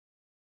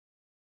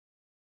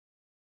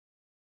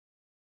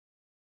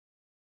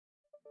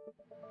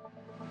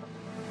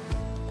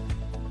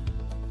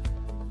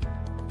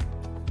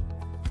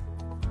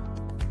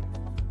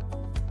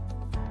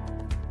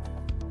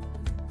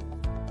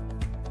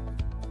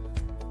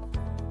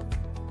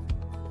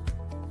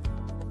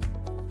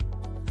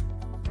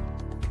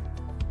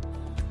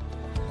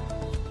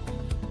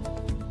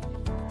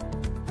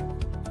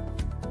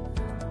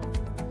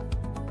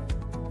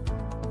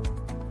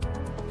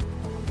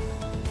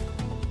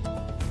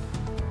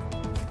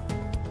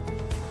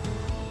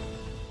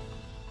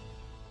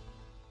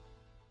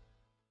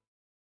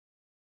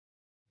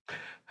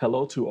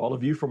Hello to all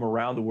of you from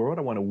around the world.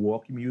 I want to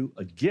welcome you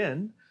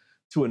again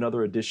to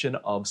another edition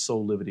of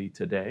Soulivity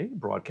Today,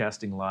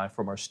 broadcasting live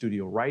from our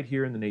studio right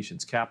here in the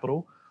nation's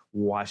capital,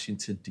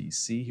 Washington,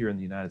 D.C., here in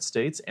the United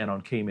States, and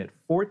on KMET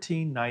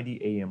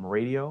 1490 AM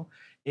radio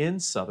in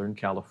Southern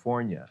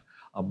California.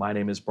 My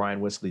name is Brian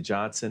Westley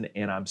Johnson,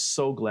 and I'm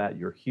so glad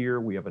you're here.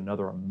 We have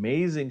another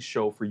amazing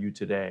show for you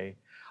today.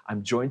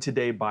 I'm joined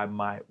today by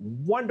my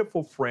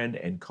wonderful friend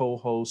and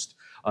co-host,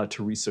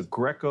 Teresa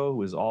Greco,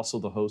 who is also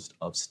the host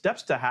of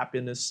Steps to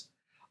Happiness,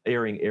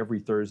 airing every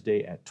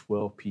Thursday at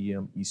 12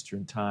 p.m.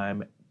 Eastern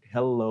Time.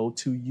 Hello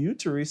to you,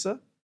 Teresa.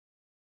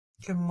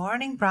 Good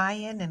morning,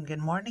 Brian, and good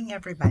morning,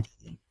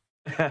 everybody.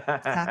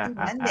 Happy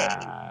Monday.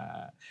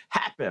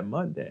 Happy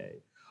Monday.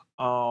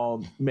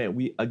 Man,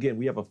 we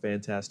have a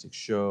fantastic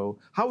show.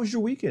 How was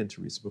your weekend,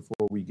 Teresa,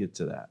 before we get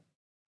to that?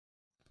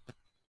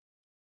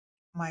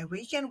 My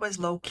weekend was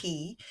low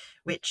key,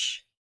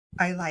 which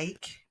I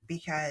like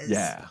because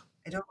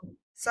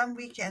some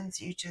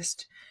weekends you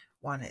just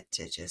want it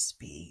to just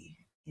be,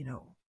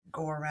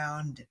 go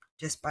around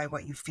just by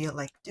what you feel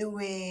like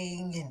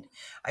doing. And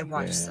I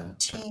watched some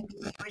TV,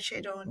 which I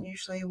don't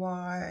usually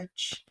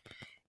watch,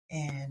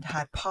 and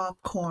had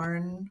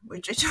popcorn,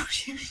 which I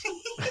don't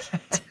usually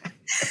eat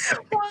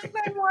while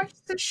I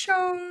watched the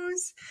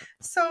shows.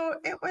 So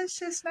it was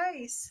just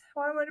nice.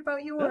 What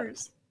about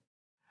yours?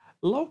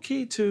 Low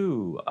key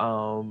too.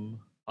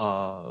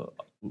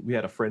 We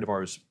had a friend of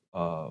ours.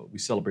 We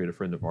celebrated a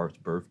friend of ours'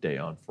 birthday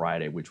on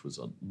Friday, which was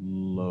a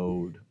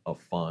load of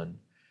fun.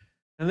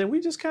 And then we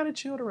just kind of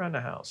chilled around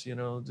the house.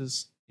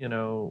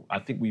 I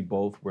think we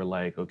both were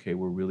like, okay,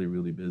 we're really,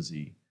 really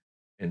busy,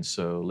 and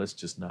so let's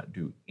just not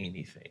do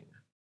anything.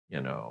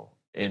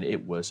 And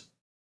it was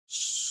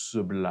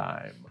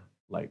sublime,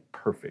 like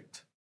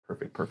perfect. I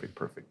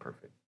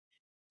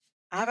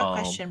have a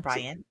question,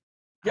 Brian.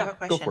 I have a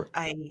question. Go for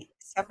it.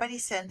 Somebody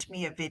sent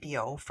me a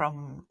video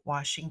from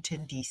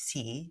Washington,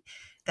 D.C.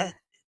 that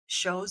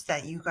shows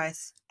that you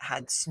guys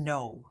had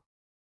snow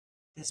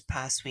this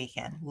past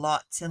weekend.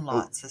 Lots and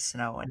lots of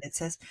snow. And it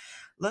says,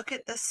 look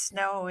at the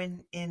snow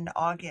in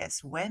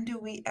August. When do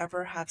we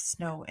ever have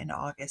snow in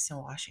August in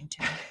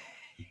Washington?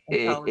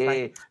 So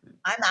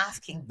I'm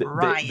asking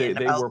Brian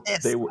about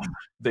this.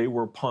 They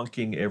were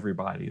punking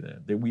everybody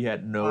then. We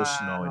had no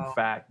snow. In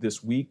fact,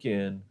 this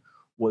weekend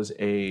was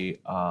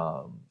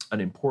an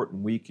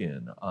important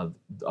weekend out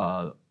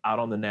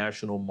on the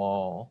National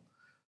Mall.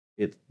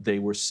 They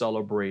were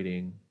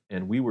celebrating,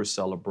 and we were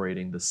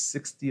celebrating the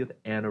 60th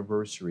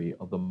anniversary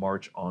of the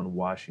March on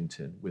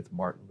Washington with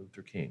Martin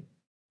Luther King.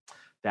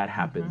 That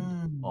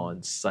happened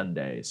on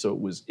Sunday, so it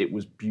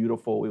was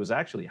beautiful. It was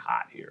actually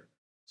hot here,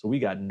 so we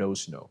got no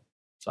snow.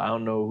 So I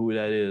don't know who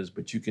that is,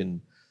 but you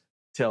can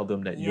tell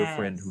them that your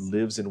friend who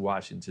lives in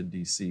Washington,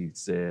 D.C.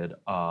 said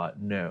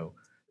no.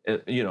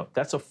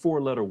 That's a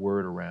 4-letter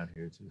word around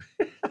here too.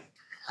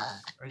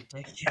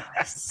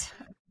 Ridiculous.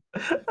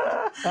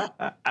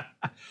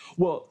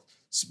 Well,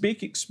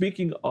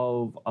 speaking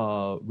of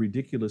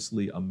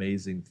ridiculously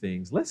amazing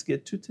things, let's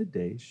get to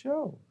today's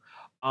show.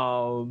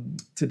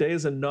 Today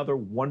is another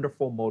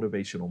wonderful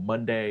Motivational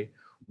Monday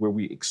where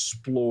we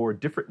explore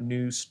different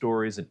news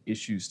stories and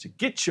issues to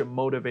get you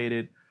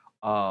motivated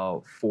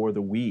for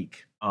the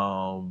week.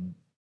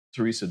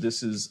 Teresa,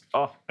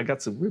 I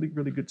got some really,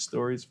 really good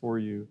stories for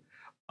you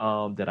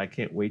that I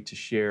can't wait to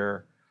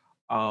share.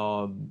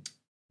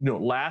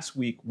 Last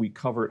week we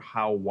covered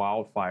how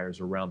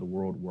wildfires around the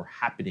world were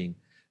happening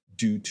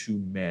due to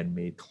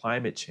man-made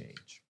climate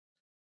change.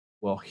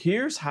 Well,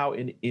 here's how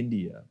in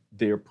India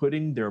they're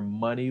putting their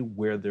money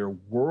where their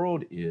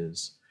world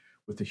is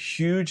with a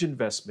huge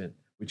investment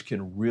which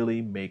can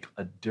really make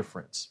a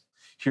difference.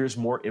 Here's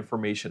more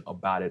information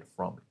about it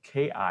from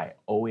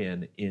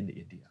KION in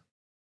India.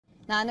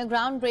 Now, in a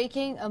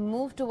groundbreaking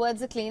move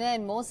towards a cleaner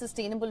and more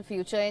sustainable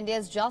future, India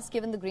has just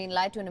given the green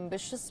light to an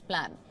ambitious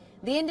plan.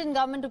 The Indian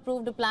government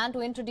approved a plan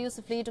to introduce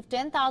a fleet of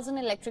 10,000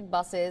 electric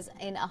buses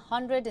in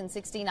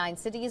 169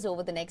 cities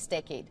over the next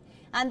decade.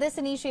 And this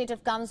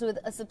initiative comes with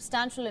a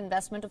substantial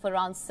investment of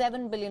around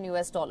 $7 billion.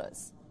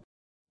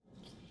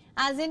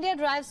 As India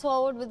drives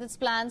forward with its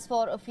plans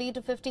for a fleet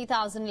of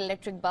 50,000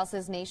 electric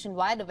buses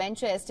nationwide, a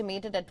venture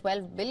estimated at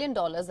 $12 billion,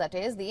 that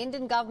is, the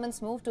Indian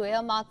government's move to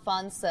earmark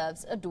funds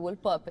serves a dual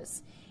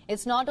purpose.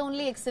 It's not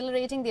only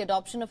accelerating the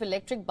adoption of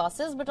electric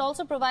buses, but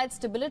also provides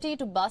stability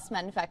to bus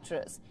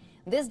manufacturers.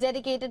 This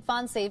dedicated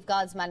fund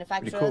safeguards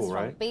manufacturers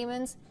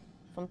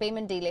from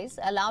payment delays,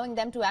 allowing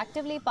them to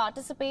actively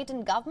participate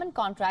in government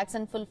contracts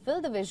and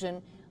fulfill the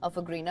vision of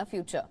a greener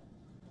future.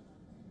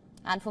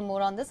 And for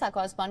more on this, our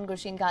correspondent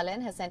Gursheen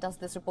Galen has sent us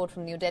this report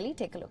from New Delhi.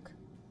 Take a look.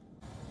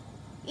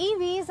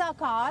 EVs are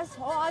cars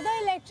or other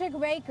electric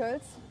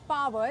vehicles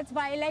powered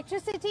by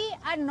electricity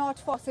and not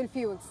fossil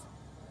fuels.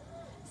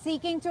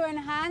 Seeking to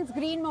enhance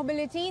green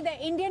mobility, the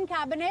Indian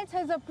Cabinet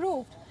has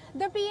approved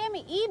the PM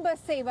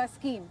e-Bus Seva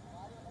scheme.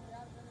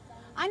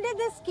 Under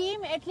this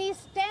scheme, at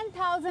least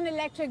 10,000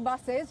 electric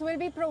buses will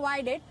be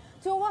provided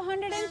to over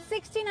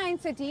 169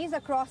 cities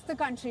across the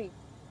country.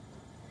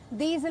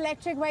 These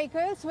electric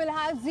vehicles will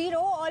have zero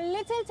or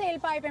little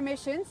tailpipe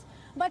emissions,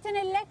 but an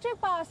electric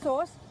power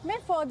source may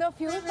further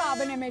fuel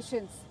carbon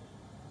emissions.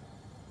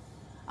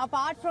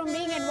 Apart from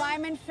being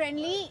environment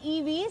friendly,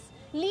 EVs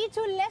lead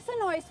to lesser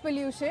noise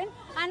pollution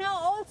and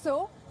are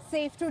also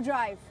safe to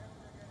drive.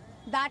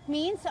 That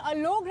means a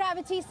low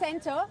gravity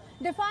center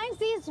defines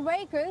these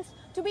vehicles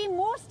to be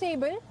more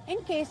stable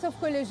in case of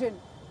collision.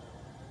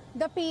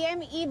 The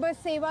PM e-Bus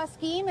Seva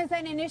scheme is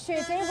an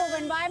initiative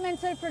of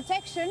environmental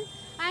protection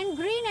and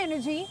green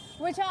energy,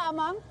 which are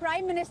among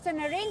Prime Minister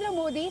Narendra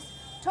Modi's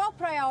top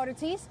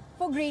priorities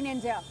for Green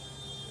India.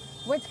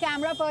 With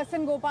camera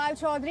person Gopal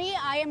Chaudhary,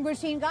 I am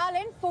Gursheen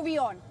Galen for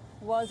WION.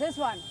 World is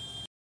One.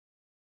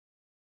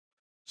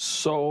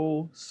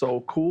 So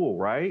cool,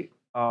 right?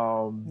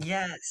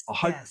 Yes.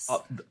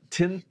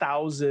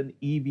 10,000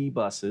 EV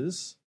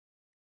buses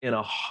in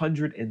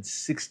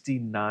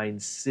 169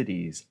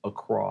 cities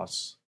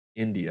across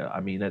India.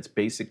 I mean, that's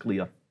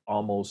basically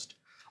almost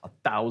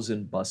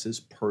 1,000 buses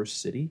per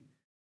city.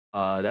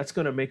 That's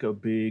going to make a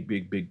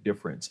big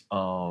difference.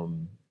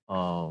 You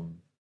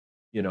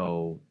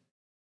know,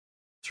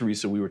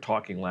 Teresa, we were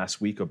talking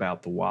last week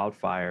about the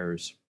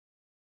wildfires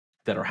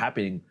that are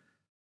happening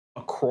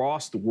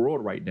across the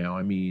world right now.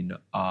 I mean,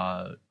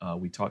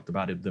 we talked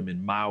about them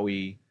in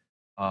Maui,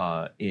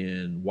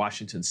 in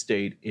Washington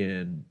State,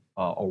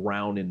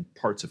 around in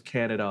parts of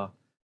Canada,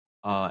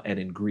 and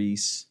in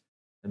Greece.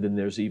 And then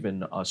there's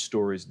even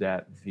stories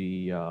that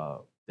the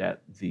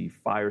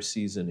fire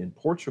season in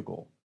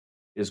Portugal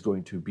is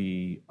going to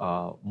be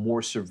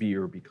more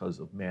severe because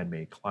of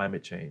man-made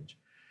climate change.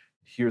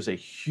 Here's a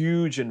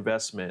huge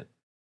investment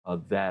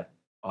that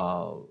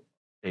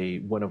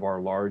one of our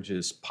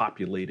largest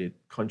populated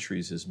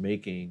countries is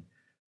making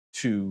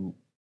to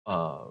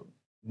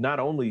not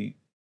only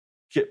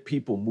get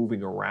people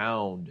moving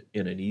around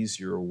in an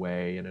easier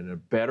way and in a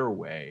better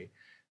way,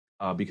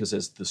 because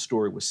as the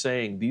story was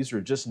saying, these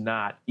are just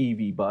not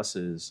EV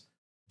buses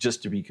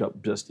just to become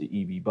just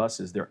the EV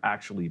buses. They're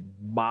actually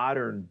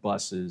modern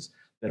buses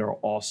that are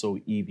also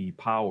EV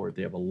powered.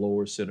 They have a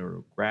lower center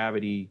of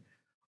gravity,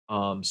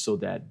 so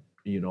that,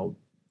 you know,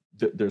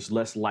 there's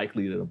less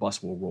likely that a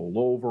bus will roll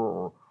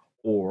over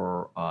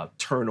or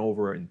turn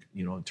over in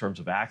terms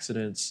of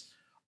accidents,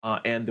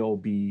 and there'll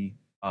be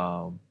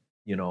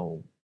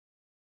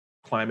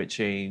climate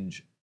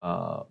change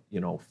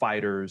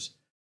fighters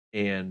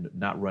and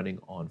not running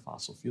on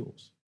fossil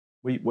fuels.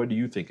 What are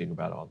you thinking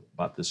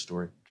about this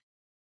story?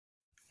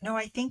 No,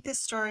 I think this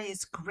story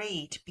is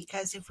great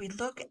because if we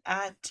look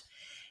at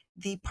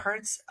the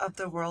parts of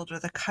the world or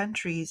the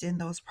countries in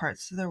those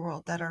parts of the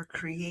world that are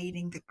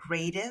creating the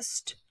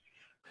greatest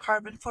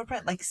carbon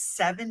footprint, like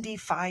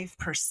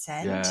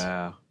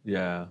 75%.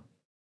 Yeah.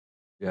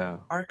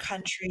 Are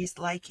countries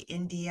like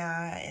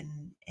India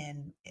and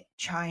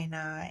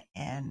China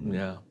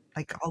and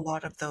like a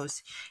lot of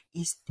those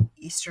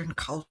Eastern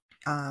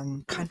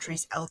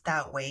countries out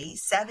that way,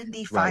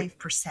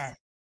 75%.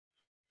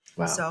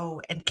 Wow.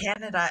 So, and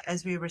Canada,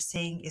 as we were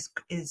saying,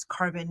 is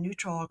carbon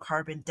neutral or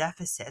carbon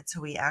deficit.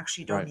 So we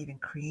actually don't even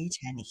create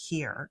any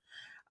here.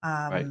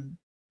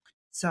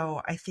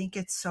 So I think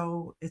it's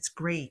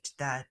great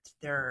that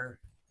they're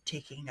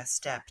taking a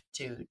step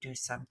to do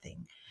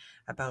something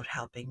about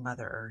helping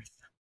Mother Earth.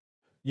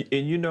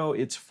 And you know,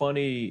 it's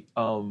funny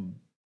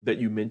that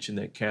you mentioned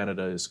that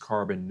Canada is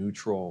carbon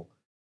neutral.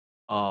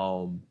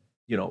 A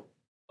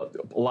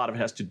lot of it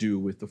has to do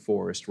with the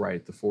forest,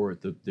 right?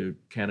 The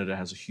Canada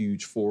has a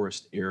huge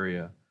forest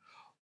area,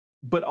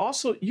 but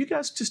also you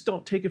guys just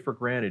don't take it for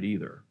granted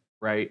either,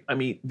 right? I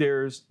mean,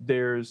 you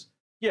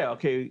have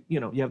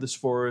this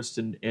forest,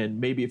 and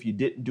maybe if you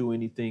didn't do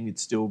anything, it'd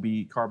still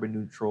be carbon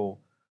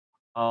neutral.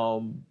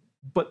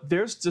 But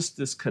there's just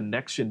this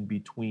connection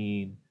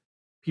between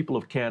people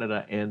of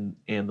Canada and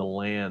the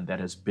land that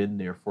has been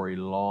there for a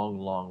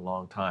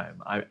long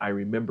time. I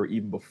remember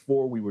even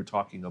before we were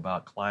talking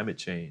about climate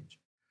change,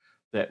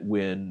 that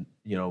when,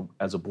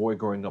 as a boy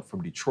growing up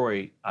from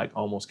Detroit, I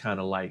almost kind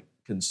of like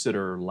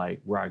consider like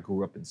where I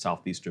grew up in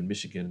southeastern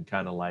Michigan,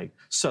 kind of like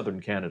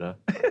southern Canada,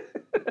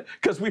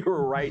 because we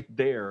were right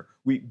there.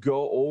 We'd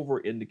go over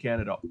into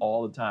Canada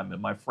all the time,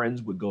 and my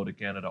friends would go to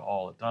Canada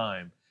all the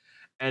time,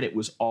 and it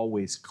was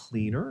always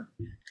cleaner.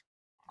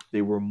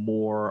 They were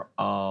more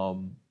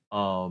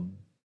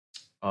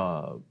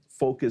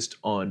focused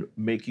on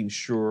making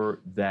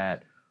sure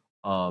that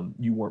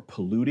you weren't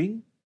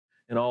polluting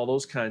and all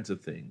those kinds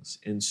of things.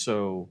 And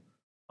so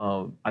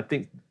I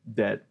think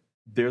that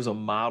there's a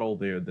model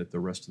there that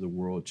the rest of the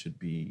world should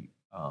be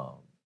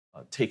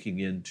taking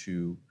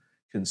into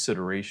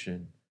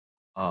consideration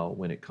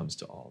when it comes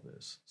to all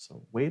this.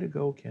 So way to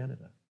go,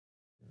 Canada.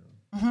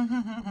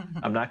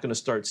 I'm not going to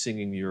start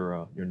singing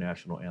your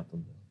national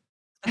anthem,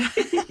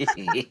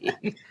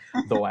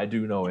 though I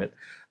do know it.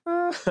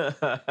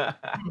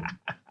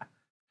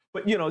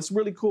 But, it's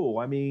really cool.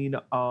 I mean,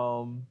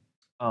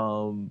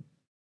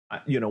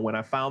 when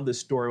I found this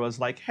story, I was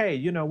like, hey,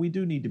 we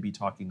do need to be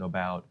talking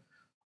about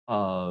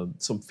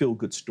some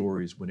feel-good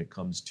stories when it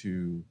comes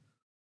to,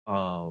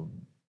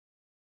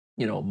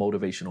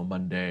 Motivational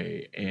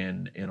Monday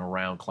and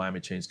around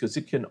climate change, because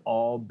it can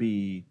all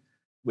be,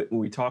 when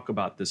we talk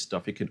about this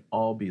stuff, it can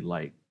all be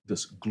like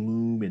this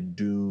gloom and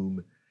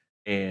doom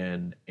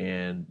and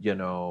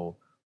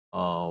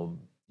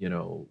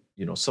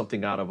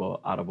something out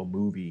of a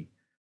movie.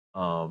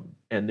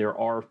 And there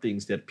are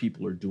things that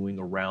people are doing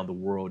around the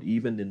world,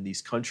 even in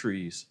these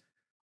countries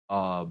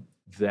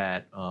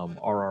that are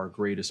our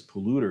greatest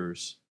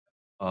polluters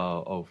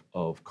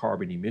of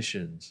carbon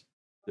emissions,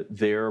 that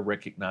they're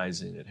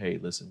recognizing that, hey,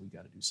 listen, we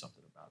got to do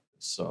something about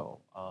this.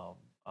 So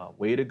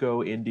way to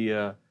go,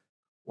 India.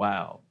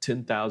 Wow,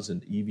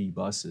 10,000 EV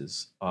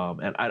buses.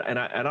 And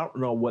I don't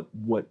know what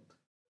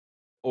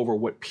over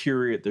what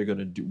period they're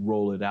going to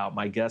roll it out.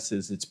 My guess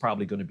is it's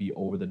probably going to be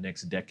over the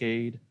next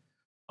decade.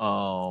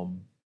 But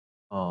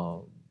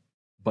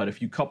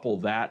if you couple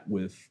that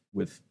with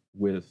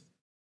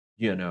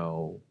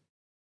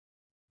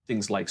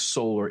things like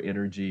solar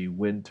energy,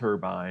 wind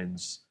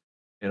turbines,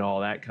 and all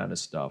that kind of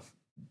stuff,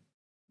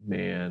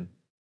 man,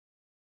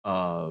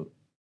 that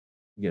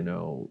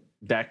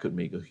could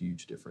make a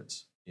huge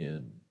difference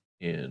in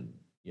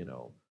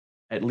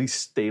at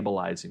least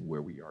stabilizing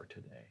where we are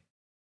today,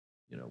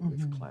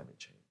 with climate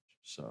change.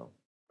 So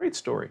great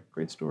story.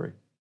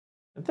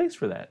 And thanks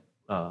for that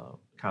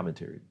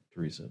commentary,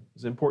 Teresa.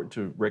 It's important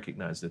to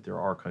recognize that there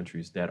are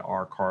countries that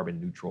are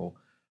carbon neutral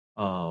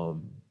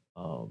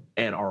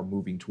and are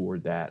moving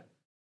toward that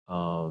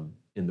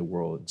in the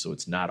world. And so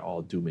it's not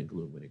all doom and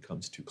gloom when it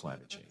comes to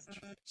climate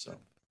change. So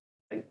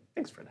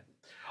thanks for that.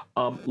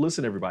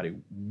 Listen, everybody,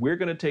 we're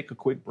going to take a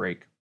quick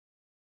break.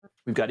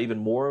 We've got even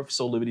more of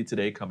Soulivity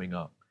Today coming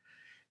up,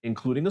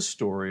 including a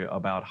story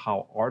about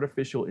how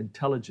artificial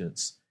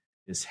intelligence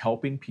is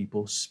helping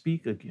people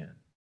speak again.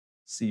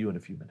 See you in a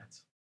few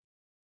minutes.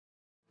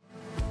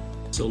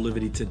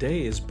 Soulivity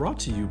Today is brought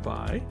to you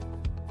by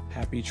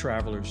Happy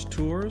Travelers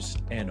Tours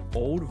and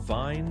Old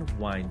Vine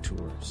Wine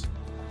Tours.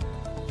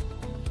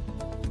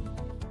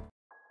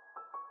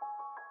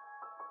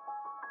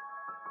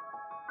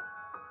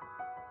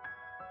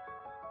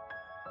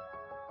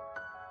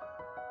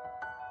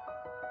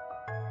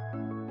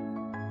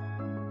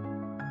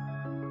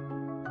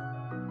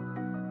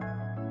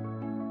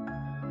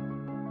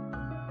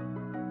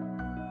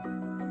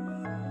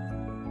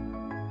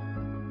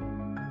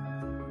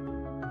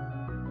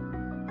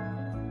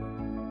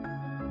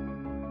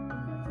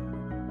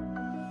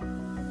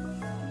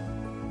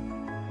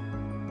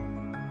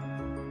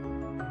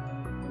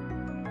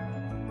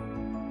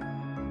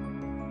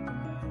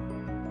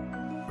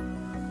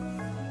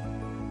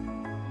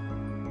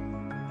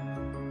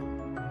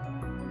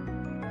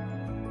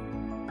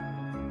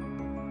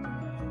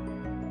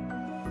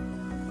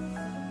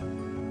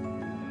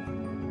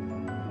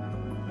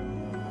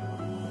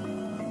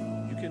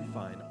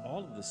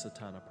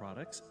 Satana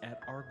products at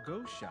our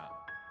Go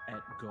shop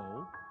at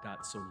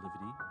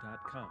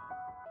go.soulivity.com.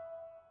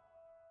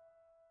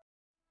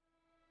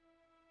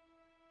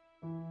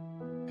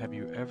 Have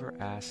you ever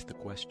asked the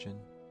question,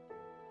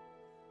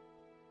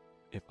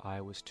 if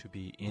I was to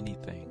be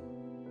anything,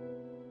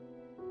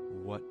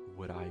 what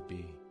would I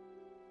be?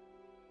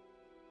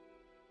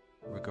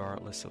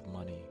 Regardless of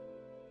money,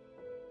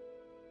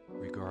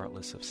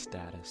 regardless of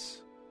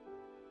status,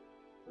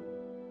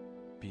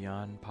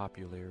 beyond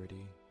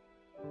popularity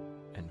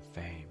and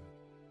fame,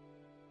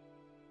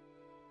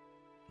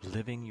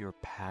 living your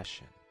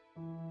passion,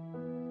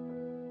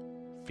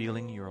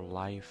 feeling your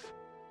life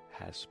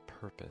has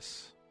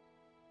purpose.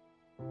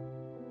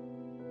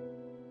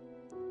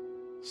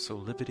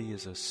 Soulivity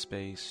is a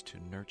space to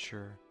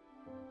nurture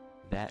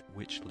that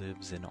which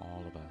lives in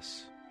all of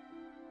us,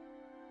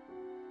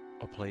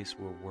 a place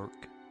where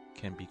work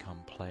can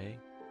become play,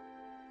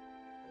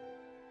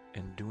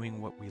 and doing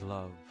what we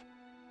love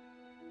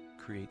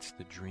creates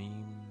the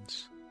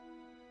dreams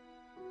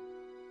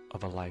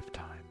of a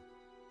lifetime.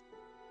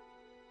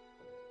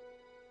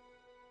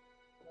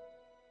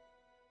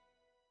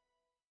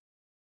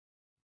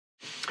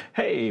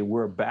 Hey,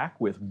 we're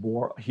back with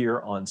more here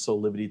on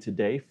Soulivity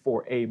Today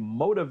for a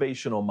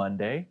Motivational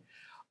Monday.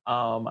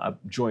 I'm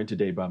joined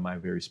today by my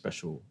very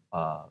special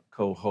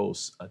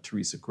co-host,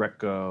 Teresa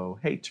Greco.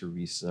 Hey,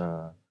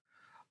 Teresa.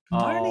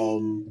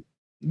 Morning.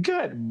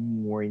 Good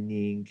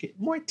morning. Good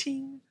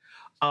morning.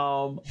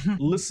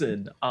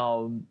 Listen,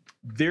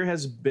 there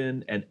has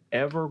been an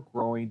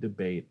ever-growing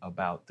debate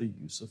about the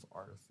use of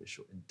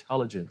artificial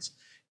intelligence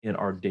in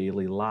our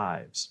daily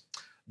lives.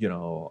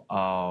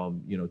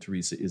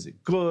 Teresa, is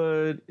it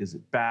good? Is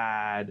it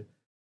bad?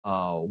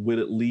 Would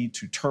it lead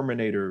to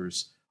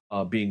Terminators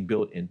being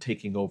built and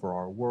taking over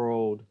our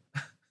world?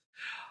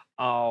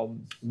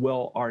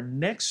 Well, our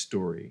next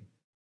story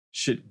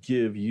should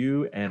give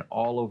you and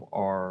all of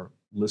our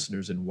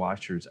listeners and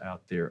watchers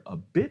out there a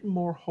bit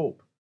more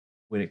hope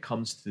when it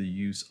comes to the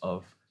use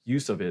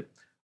of it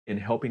in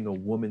helping a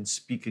woman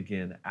speak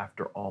again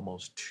after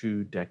almost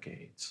 2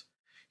 decades.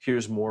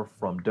 Here's more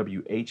from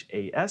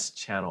WHAS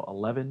Channel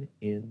 11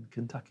 in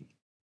Kentucky.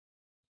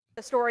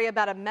 A story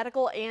about a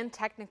medical and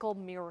technical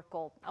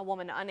miracle. A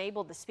woman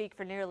unable to speak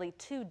for nearly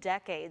 2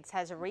 decades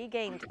has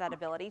regained that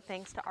ability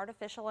thanks to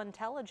artificial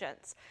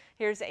intelligence.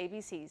 Here's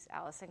ABC's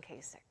Allison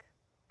Kasich.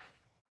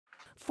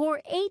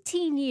 For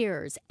 18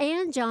 years,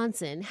 Ann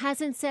Johnson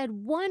hasn't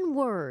said one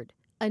word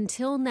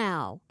until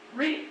now.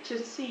 Great to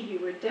see you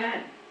were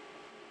dead.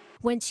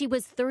 When she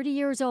was 30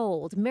 years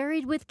old,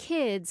 married with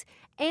kids,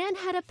 Ann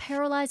had a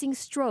paralyzing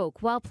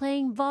stroke while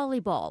playing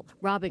volleyball,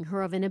 robbing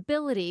her of an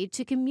ability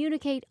to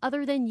communicate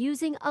other than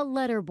using a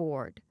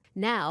letterboard.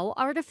 Now,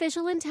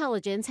 artificial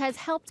intelligence has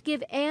helped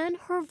give Ann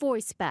her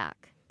voice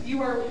back.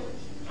 You are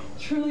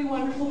truly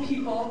wonderful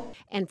people.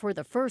 And for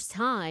the first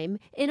time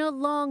in a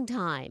long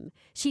time,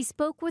 she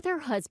spoke with her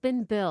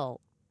husband,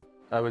 Bill.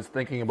 I was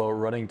thinking about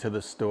running to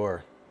the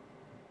store.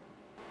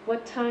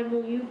 What time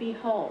will you be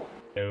home?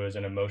 It was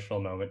an emotional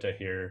moment to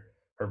hear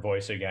her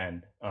voice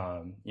again,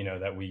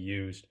 that we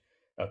used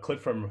a clip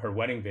from her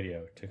wedding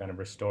video to kind of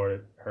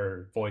restore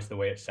her voice the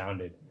way it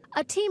sounded.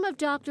 A team of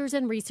doctors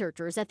and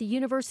researchers at the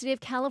University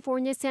of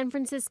California, San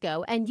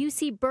Francisco and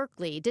UC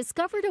Berkeley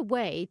discovered a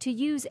way to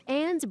use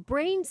Ann's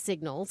brain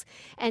signals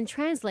and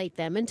translate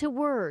them into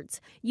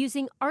words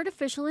using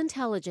artificial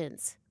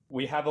intelligence.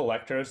 We have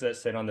electrodes that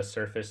sit on the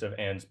surface of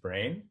Ann's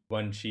brain.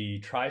 When she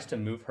tries to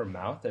move her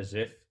mouth as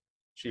if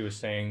she was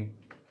saying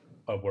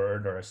a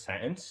word or a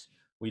sentence,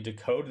 we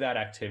decode that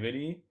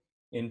activity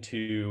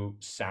into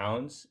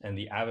sounds and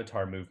the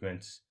avatar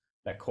movements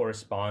that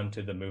correspond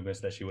to the movements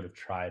that she would have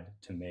tried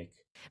to make.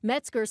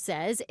 Metzger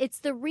says it's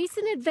the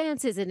recent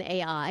advances in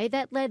AI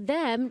that led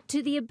them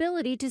to the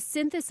ability to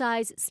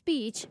synthesize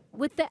speech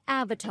with the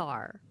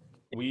avatar.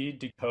 We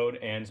decode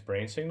Ann's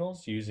brain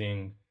signals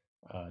using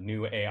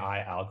new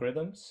AI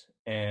algorithms,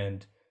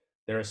 and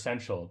they're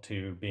essential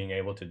to being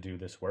able to do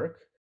this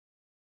work.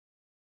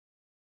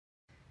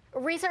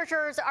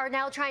 Researchers are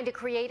now trying to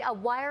create a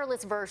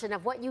wireless version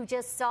of what you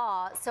just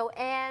saw so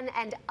Ann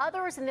and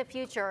others in the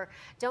future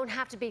don't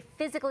have to be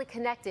physically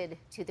connected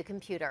to the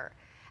computer.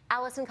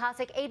 Allison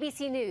Kasich,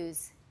 ABC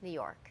News, New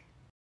York.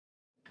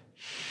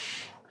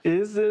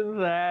 Isn't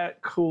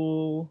that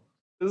cool?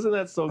 Isn't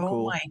that so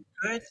cool? Oh my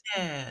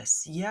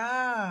goodness,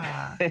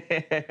 yeah.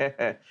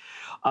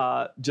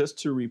 Just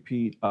to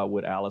repeat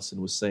what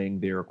Allison was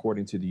saying there,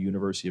 according to the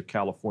University of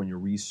California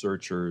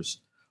researchers,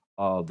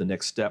 the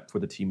next step for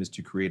the team is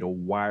to create a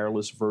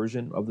wireless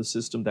version of the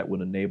system that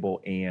would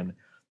enable Ann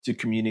to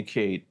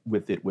communicate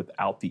with it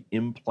without the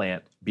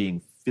implant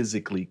being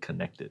physically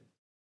connected.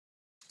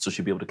 So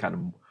she'll be able to kind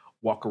of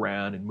walk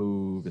around and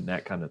move and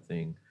that kind of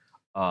thing,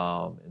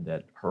 and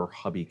that her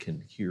hubby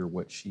can hear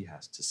what she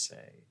has to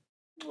say.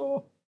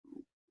 Oh.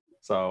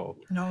 So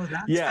no,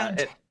 that's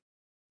fantastic.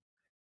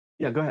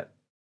 Yeah, go ahead.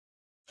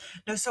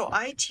 No, so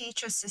I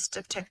teach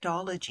assistive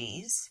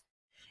technologies.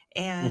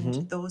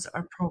 And those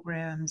are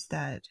programs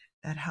that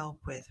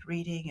help with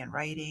reading and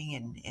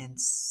writing and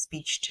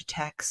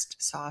speech-to-text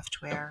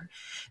software.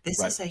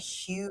 This is a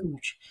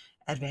huge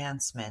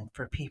advancement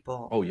for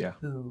people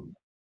who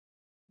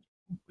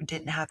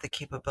didn't have the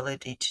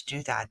capability to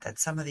do that. That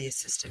some of the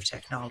assistive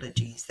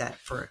technologies that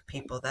for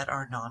people that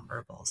are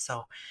nonverbal.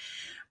 So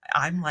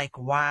I'm like,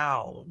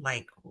 wow,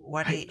 like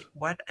what an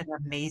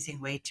amazing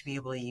way to be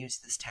able to use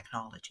this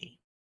technology.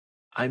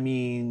 I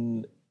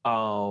mean,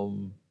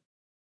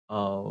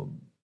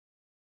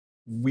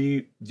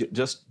 we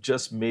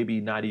just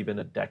maybe not even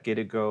a decade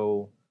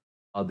ago,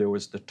 there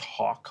was the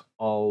talk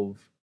of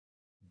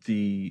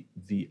the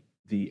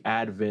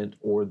advent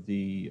or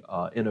the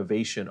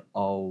innovation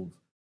of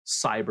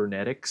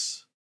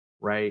cybernetics,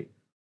 right?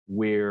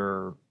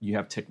 Where you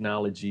have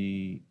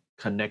technology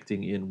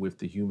connecting in with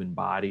the human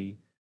body,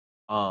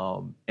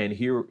 and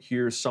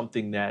here's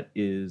something that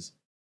is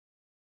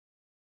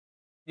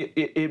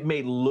it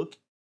may look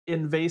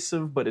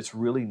invasive, but it's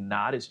really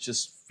not. It's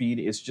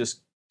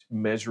just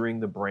measuring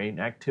the brain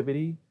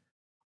activity.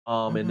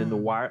 And then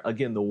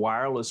the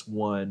wireless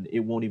one,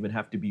 it won't even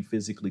have to be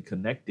physically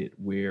connected,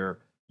 where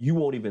you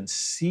won't even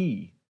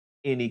see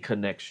any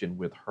connection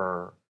with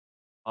her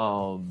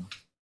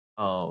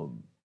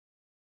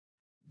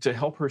to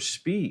help her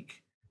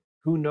speak.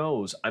 Who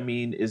knows? I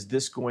mean, is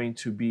this going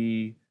to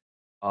be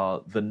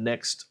going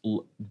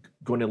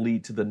to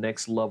lead to the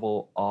next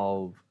level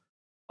of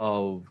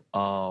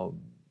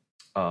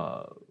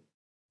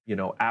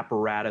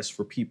apparatus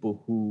for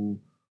people who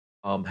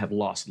have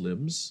lost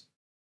limbs,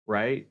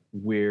 right?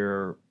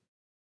 Where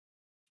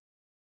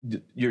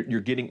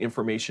you're getting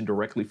information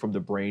directly from the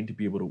brain to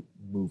be able to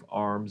move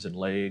arms and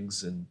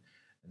legs and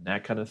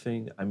that kind of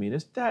thing. I mean,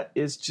 it's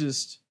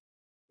just,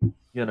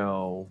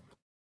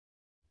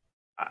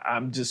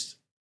 I'm just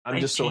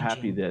so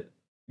happy that,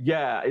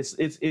 it's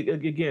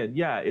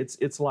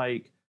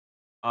like,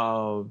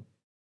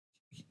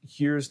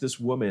 here's this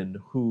woman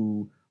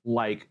who,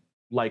 like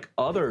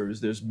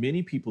others, there's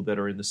many people that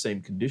are in the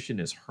same condition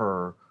as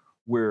her,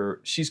 where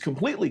she's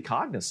completely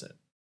cognizant,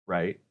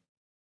 right?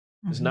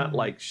 It's not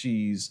like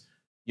she's,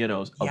 you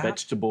know, a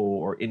vegetable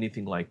or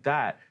anything like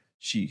that.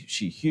 She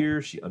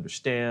hears, she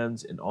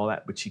understands and all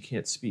that, but she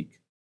can't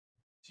speak.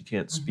 She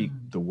can't speak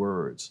the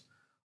words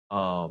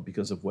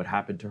because of what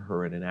happened to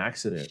her in an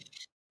accident.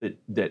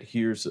 That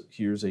here's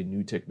a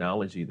new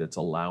technology that's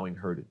allowing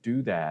her to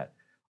do that.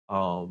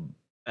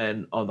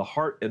 And on the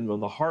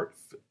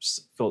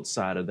heartfelt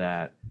side of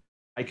that,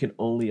 I can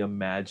only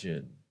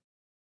imagine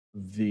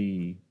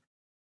the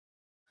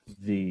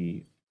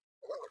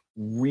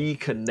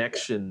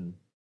reconnection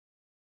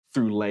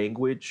through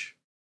language,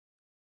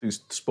 through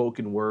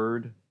spoken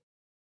word,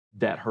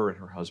 that her and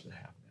her husband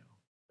have now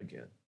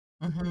again.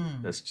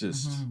 That's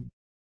just,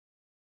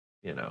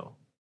 you know,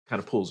 kind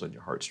of pulls on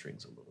your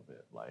heartstrings a little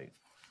bit. Like,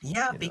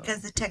 yeah,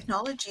 because the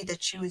technology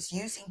that she was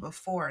using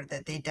before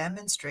that they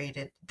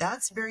demonstrated,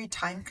 that's very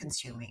time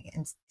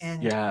consuming.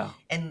 And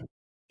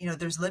you know,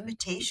 there's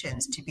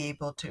limitations to be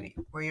able to,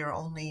 where you're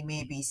only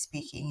maybe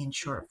speaking in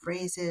short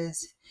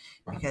phrases,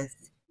 because,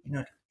 you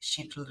know,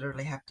 she'd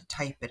literally have to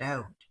type it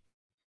out.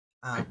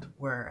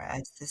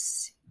 Whereas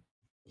this,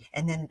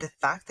 and then the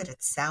fact that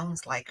it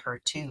sounds like her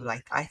too,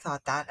 like I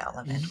thought that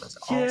element was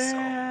also,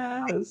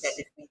 that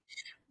if we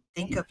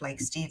think of like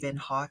Stephen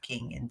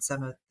Hawking and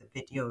some of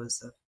the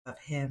videos of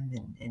him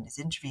and his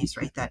interviews,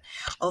 right, that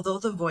although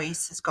the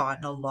voice has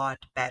gotten a lot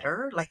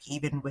better, like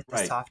even with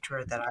the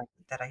software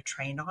that I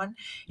train on,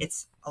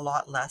 it's a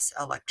lot less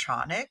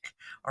electronic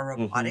or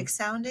robotic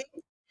sounding.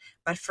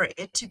 But for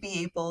it to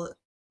be able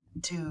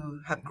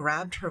to have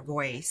grabbed her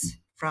voice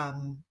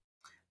from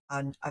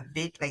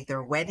like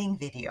their wedding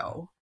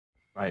video,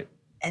 right,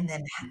 and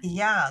then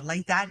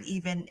like that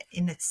even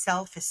in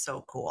itself is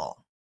so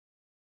cool.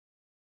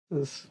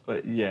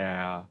 But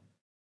yeah,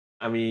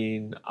 I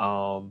mean,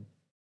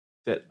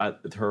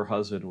 that her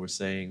husband was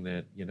saying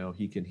that, you know,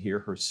 he can hear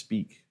her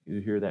speak. You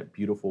hear that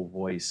beautiful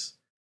voice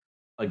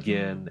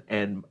again,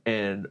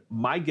 and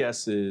my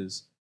guess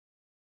is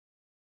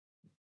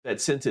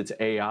that since it's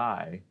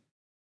AI,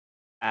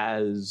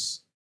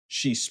 as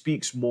she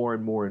speaks more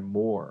and more and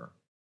more,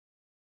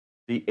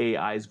 the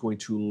AI is going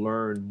to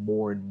learn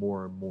more and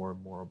more and more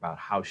and more about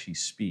how she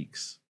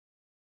speaks,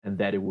 and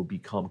that it will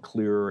become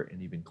clearer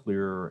and even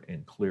clearer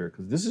and clearer,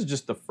 because this is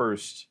just the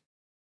first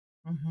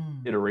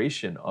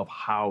iteration of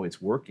how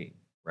it's working,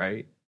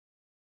 right?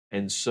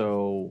 And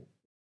so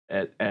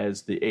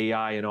as the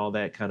AI and all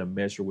that kind of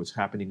measure what's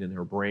happening in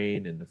her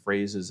brain and the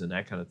phrases and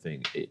that kind of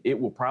thing, it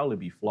will probably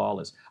be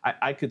flawless.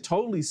 I could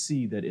totally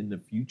see that in the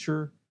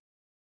future,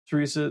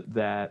 Teresa,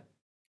 that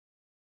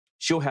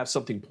she'll have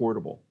something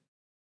portable,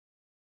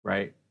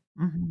 right?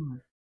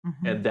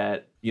 And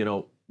that, you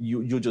know,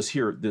 you'll just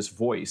hear this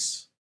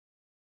voice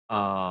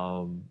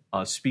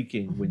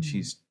speaking when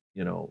she's,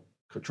 you know,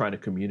 trying to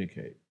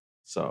communicate.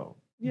 So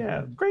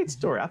yeah, great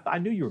story. I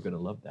knew you were going to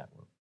love that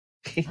one.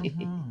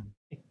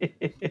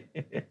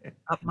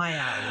 Up my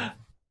alley.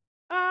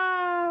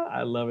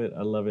 I love it.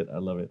 I love it. I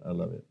love it. I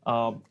love it.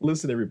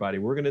 Listen, everybody,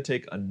 we're going to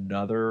take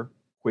another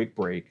quick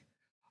break.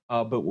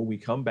 But when we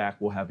come back,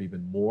 we'll have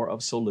even more of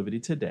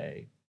Soulivity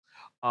Today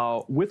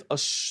with a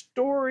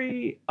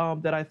story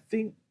that I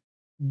think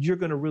you're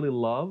going to really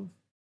love,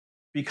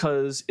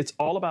 because it's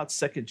all about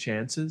second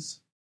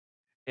chances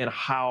and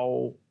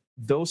how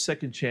those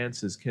second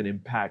chances can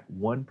impact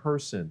one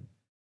person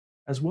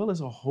as well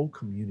as a whole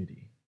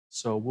community.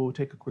 So we'll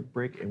take a quick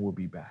break and we'll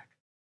be back.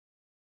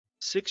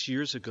 6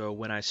 years ago,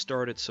 when I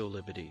started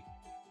Soulivity,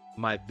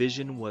 my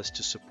vision was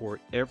to support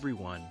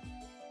everyone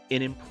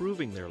in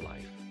improving their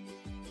life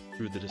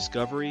through the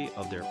discovery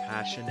of their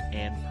passion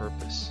and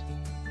purpose,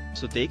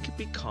 so they could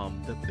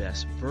become the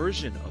best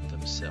version of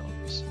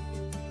themselves,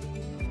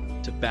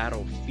 to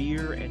battle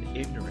fear and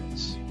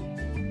ignorance,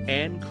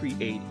 and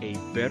create a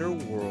better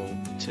world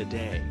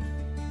today.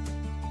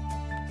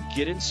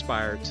 Get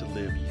inspired to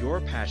live your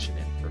passion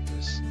and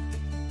purpose.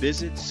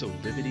 Visit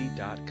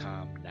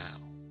Soulivity.com now.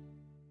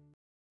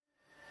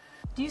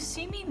 Do you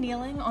see me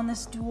kneeling on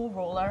this dual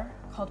roller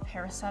called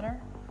Parasetter?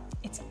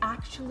 It's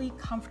actually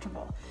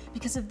comfortable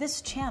because of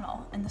this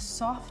channel and the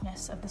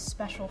softness of the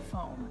special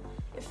foam.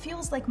 It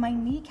feels like my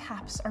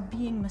kneecaps are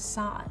being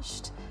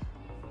massaged.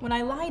 When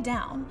I lie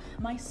down,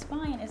 my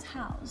spine is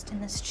housed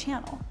in this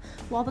channel,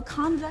 while the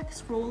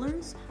convex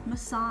rollers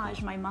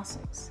massage my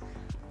muscles.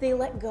 They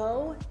let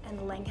go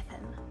and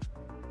lengthen.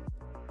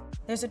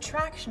 There's a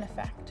traction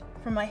effect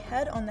from my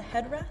head on the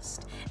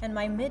headrest and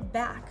my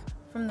mid-back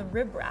from the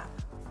rib wrap,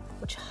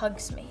 which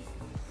hugs me.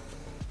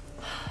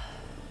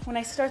 When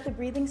I start the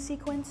breathing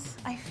sequence,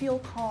 I feel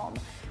calm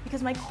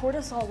because my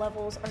cortisol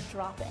levels are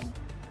dropping.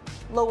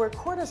 Lower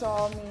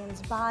cortisol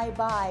means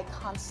bye-bye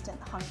constant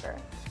hunger.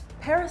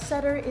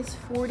 Parasetter is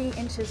 40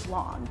 inches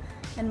long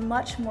and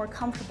much more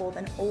comfortable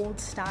than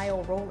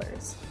old-style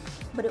rollers,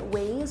 but it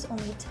weighs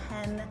only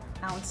 10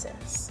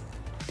 ounces.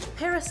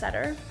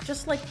 Parasetter,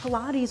 just like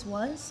Pilates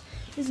was,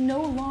 is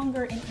no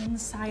longer an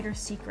insider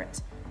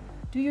secret.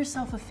 Do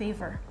yourself a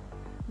favor.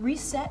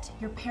 reset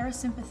your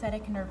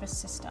parasympathetic nervous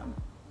system,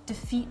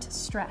 defeat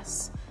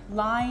stress,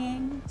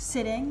 lying,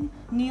 sitting,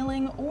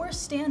 kneeling, or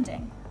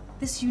standing.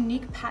 This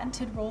unique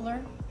patented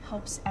roller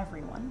helps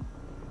everyone.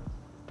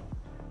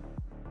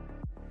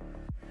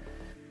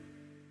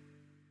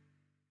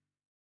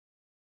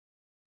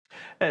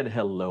 And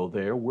hello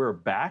there. We're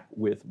back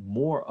with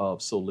more of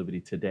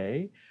Soulivity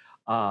Today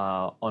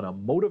on a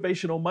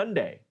Motivational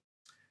Monday.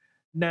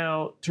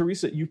 Now,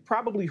 Teresa, you've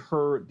probably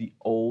heard the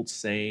old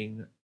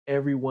saying,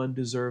 everyone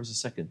deserves a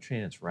second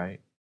chance, right?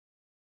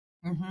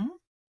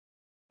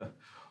 Mm-hmm.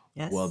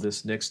 Yes. Well,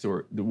 this next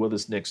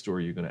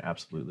story you're going to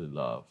absolutely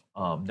love.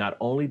 Not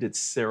only did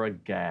Sarah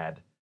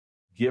Gadd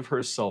give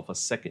herself a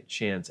second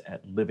chance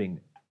at living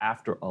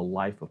after a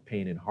life of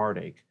pain and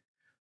heartache,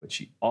 but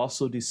she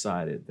also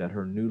decided that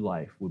her new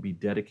life would be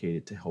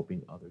dedicated to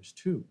helping others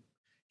too.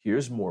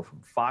 Here's more from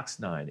Fox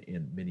 9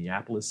 in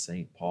Minneapolis,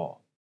 St.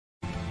 Paul.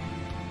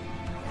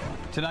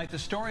 Tonight, the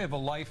story of a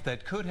life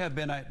that could have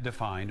been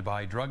defined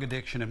by drug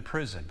addiction in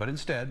prison, but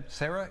instead,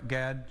 Sarah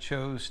Gadd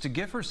chose to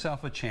give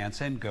herself a chance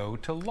and go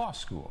to law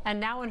school. And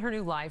now in her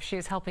new life, she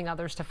is helping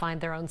others to find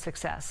their own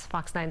success.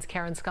 Fox 9's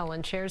Karen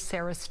Scullin shares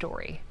Sarah's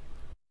story.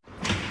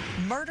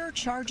 Murder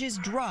charges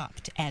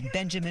dropped, and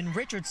Benjamin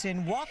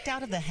Richardson walked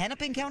out of the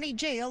Hennepin County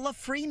Jail a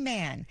free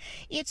man.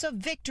 It's a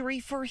victory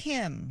for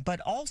him,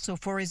 but also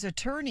for his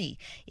attorney.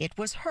 It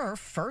was her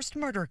first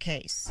murder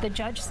case. The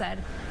judge said,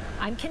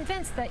 I'm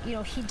convinced that,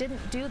 he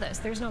didn't do this.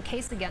 There's no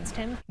case against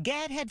him.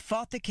 Gadd had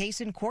fought the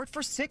case in court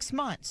for 6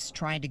 months,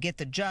 trying to get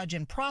the judge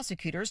and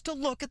prosecutors to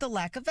look at the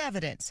lack of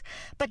evidence.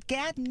 But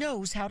Gadd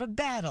knows how to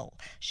battle.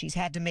 She's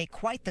had to make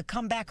quite the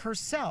comeback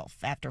herself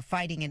after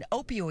fighting an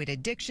opioid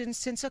addiction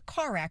since a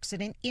car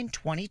accident in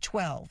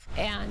 2012.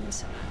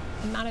 And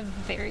I'm not a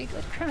very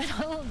good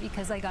criminal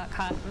because I got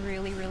caught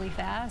really, really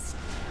fast.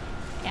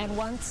 And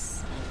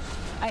once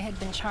I had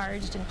been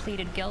charged and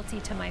pleaded guilty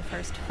to my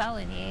first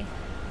felony,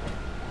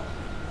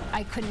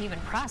 I couldn't even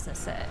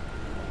process it.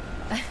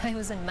 I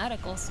was in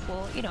medical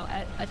school,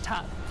 at a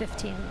top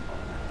 15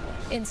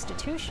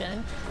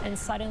 institution, and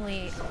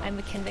suddenly I'm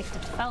a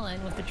convicted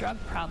felon with a drug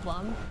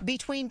problem.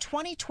 Between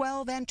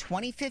 2012 and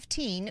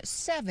 2015,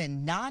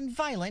 7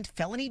 nonviolent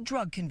felony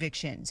drug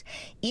convictions.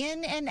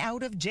 In and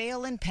out of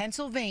jail in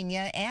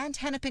Pennsylvania and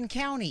Hennepin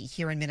County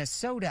here in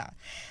Minnesota.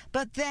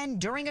 But then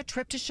during a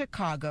trip to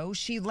Chicago,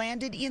 she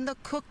landed in the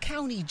Cook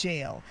County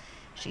Jail.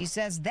 She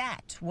says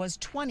that was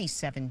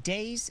 27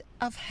 days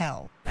of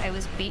hell. I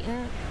was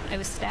beaten, I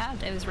was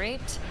stabbed, I was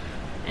raped,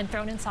 and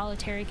thrown in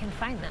solitary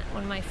confinement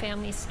when my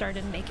family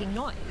started making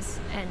noise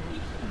and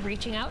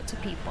reaching out to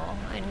people.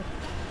 And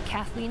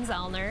Kathleen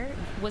Zellner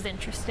was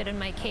interested in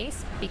my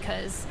case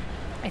because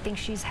I think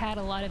she's had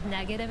a lot of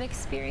negative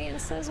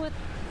experiences with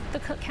the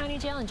Cook County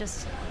Jail and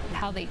just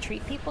how they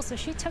treat people, so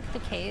she took the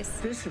case.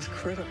 This is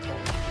critical.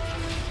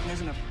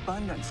 There's an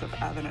abundance of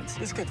evidence.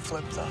 This could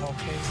flip the whole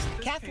case.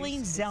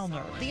 Kathleen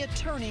Zellner, the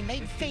attorney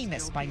made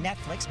famous by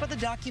Netflix for the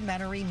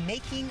documentary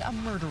Making a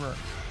Murderer.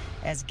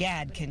 As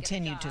Gadd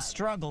continued to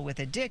struggle with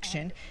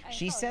addiction,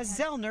 she says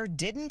Zellner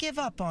didn't give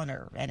up on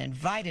her and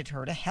invited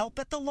her to help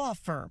at the law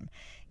firm.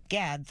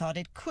 Gadd thought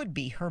it could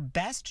be her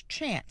best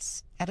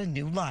chance at a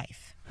new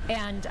life.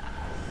 And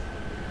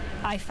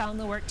I found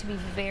the work to be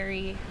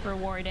very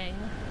rewarding.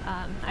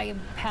 I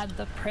had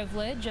the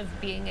privilege of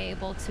being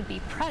able to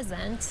be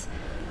present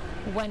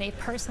when a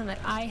person that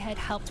I had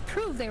helped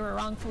prove they were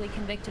wrongfully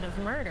convicted of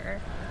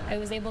murder, I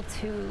was able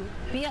to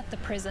be at the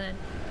prison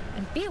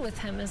and be with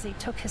him as he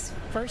took his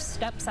first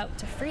steps out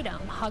to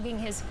freedom, hugging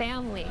his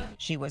family.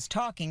 She was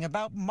talking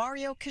about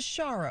Mario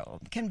Cacharo,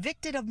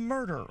 convicted of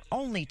murder,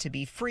 only to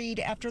be freed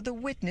after the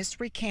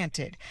witness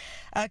recanted.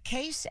 A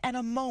case and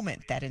a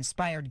moment that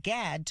inspired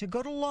Gadd to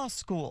go to law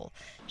school.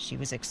 She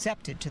was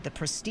accepted to the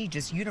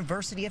prestigious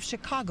University of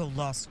Chicago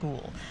Law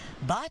School.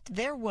 But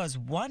there was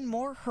one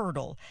more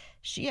hurdle.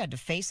 She had to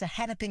face a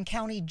Hennepin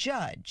County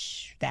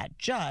judge. That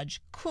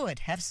judge could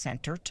have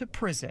sent her to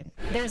prison.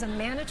 There's a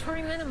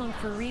mandatory minimum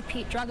for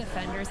repeat drug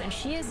offenders, and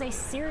she is a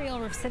serial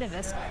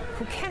recidivist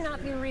who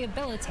cannot be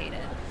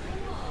rehabilitated.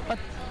 But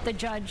the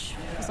judge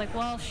was like,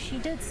 well, she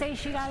did say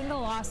she got into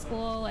law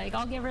school.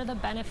 I'll give her the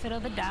benefit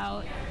of the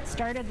doubt.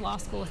 Started law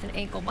school with an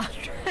ankle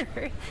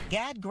monitor.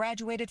 Gadd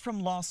graduated from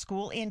law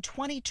school in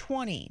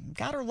 2020,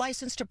 got her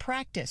license to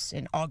practice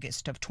in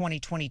August of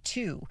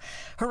 2022.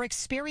 Her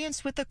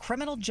experience with the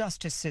criminal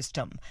justice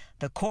system,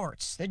 the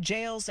courts, the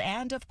jails,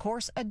 and of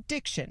course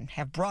addiction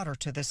have brought her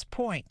to this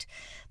point.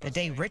 The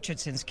day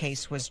Richardson's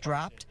case was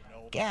dropped,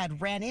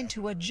 Gadd ran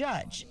into a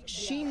judge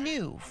she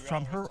knew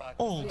from her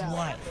old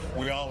life.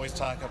 We always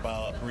talk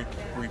about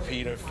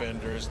repeat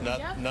offenders,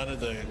 none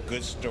of the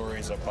good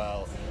stories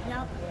about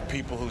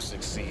people who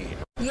succeed.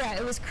 Yeah,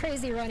 it was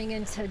crazy running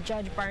into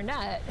Judge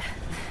Barnett,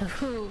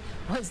 who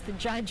was the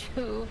judge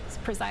who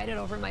presided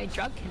over my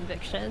drug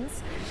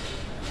convictions.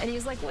 And he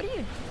was like, what are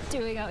you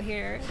doing out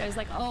here? And I was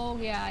like, oh,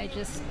 yeah, I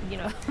just,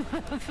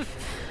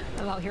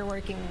 I'm out here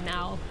working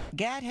now.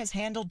 Gadd has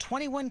handled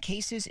 21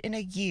 cases in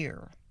a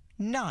year.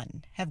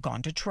 none have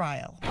gone to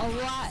trial. A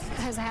lot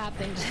has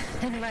happened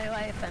in my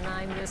life, and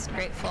I'm just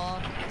grateful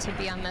to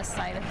be on this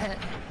side of it.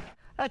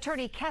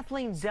 Attorney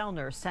Kathleen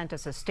Zellner sent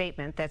us a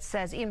statement that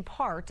says, in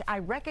part, I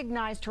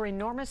recognized her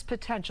enormous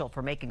potential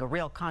for making a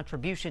real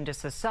contribution to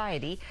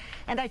society,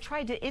 and I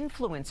tried to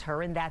influence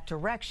her in that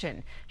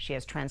direction. She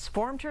has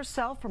transformed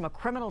herself from a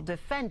criminal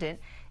defendant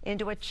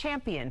into a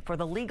champion for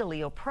the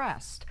legally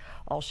oppressed.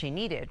 All she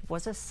needed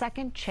was a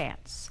second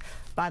chance.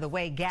 By the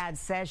way, Gadd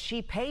says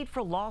she paid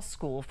for law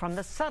school from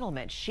the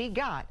settlement she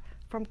got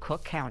from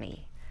Cook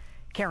County.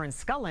 Karen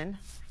Scullin,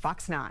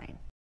 Fox 9.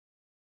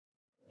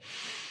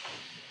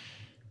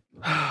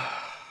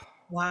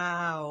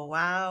 Wow,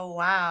 wow,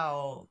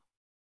 wow.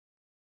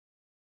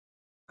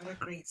 What a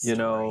great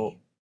story.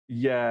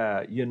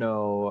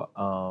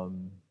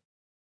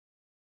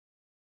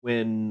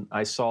 When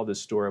I saw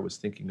this story, I was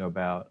thinking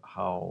about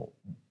how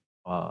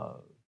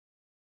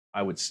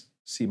I would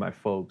see my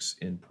folks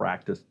in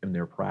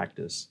their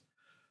practice,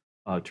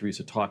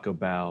 Teresa, talk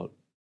about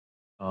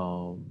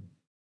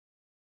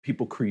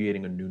people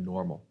creating a new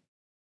normal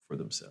for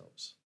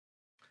themselves.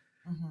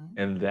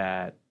 And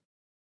that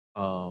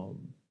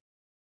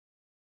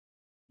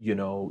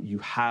you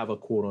have a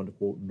quote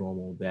unquote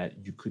normal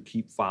that you could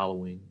keep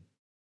following.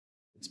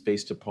 It's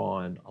based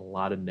upon a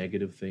lot of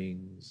negative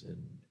things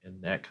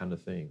and that kind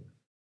of thing.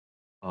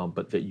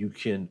 But that you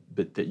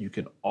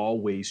can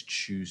always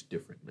choose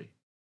differently.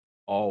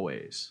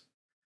 Always.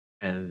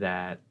 And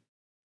that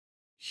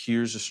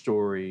here's a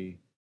story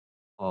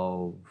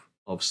of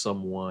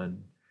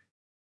someone.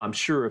 I'm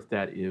sure if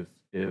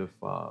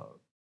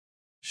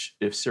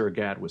Sarah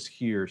Gadd was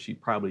here,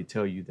 she'd probably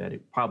tell you that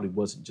it probably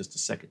wasn't just a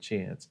second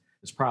chance.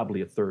 It's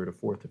probably a third or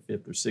fourth or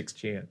fifth or sixth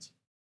chance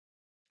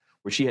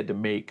where she had to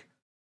make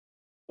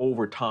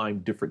over time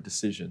different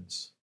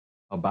decisions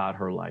about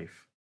her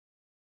life.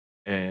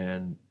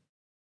 And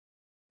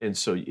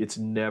so it's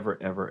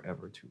never, ever,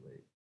 ever too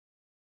late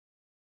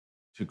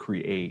to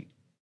create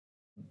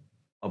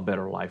a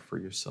better life for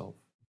yourself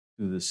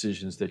through the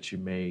decisions that you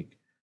make.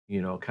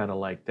 Kind of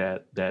like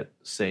that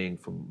saying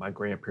from my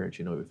grandparents,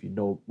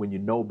 when you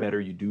know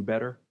better, you do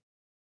better.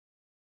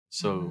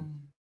 So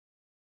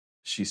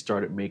she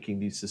started making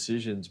these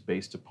decisions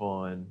based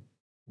upon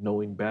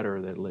knowing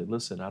better that,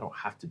 listen, I don't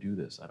have to do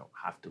this. I don't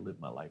have to live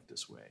my life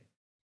this way.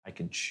 I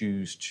can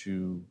choose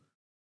to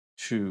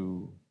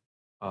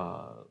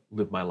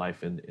live my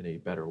life in a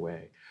better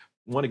way.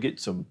 I want to get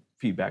some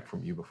feedback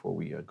from you before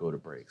we go to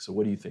break. So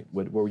what do you think?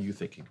 What were you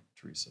thinking,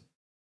 Teresa?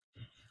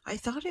 I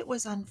thought it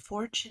was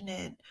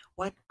unfortunate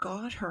what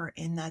got her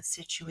in that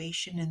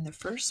situation in the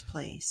first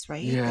place,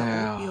 right?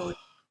 Yeah. The opioid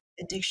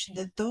addiction,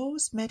 that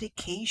those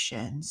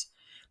medications,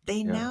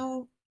 they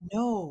now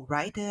know,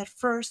 right? At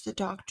first, the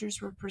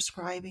doctors were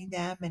prescribing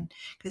them, and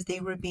because they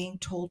were being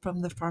told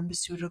from the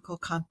pharmaceutical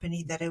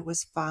company that it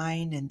was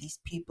fine, and these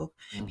people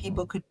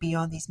could be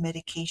on these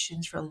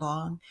medications for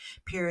long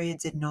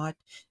periods and not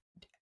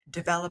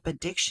develop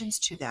addictions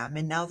to them.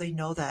 And now they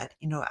know that,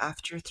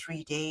 after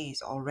 3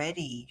 days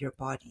already, your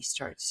body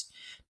starts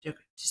to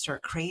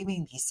start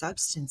craving these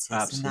substances.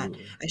 Absolutely. And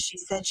that, as she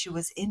said, she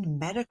was in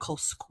medical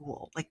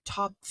school, like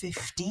top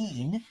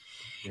 15.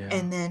 Yeah.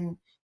 And then,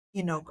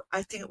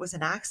 I think it was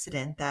an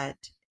accident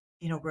that,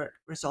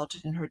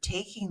 resulted in her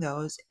taking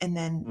those. And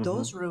then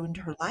those ruined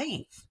her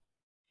life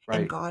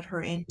and got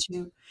her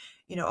into,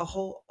 a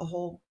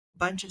whole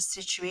bunch of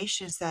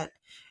situations that,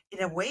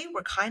 in a way,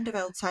 were kind of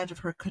outside of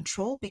her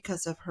control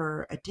because of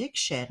her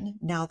addiction.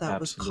 Now that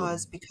was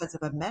caused because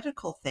of a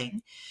medical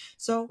thing.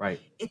 So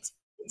it's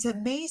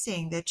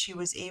amazing that she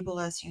was able,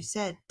 as you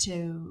said,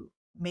 to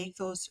make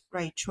those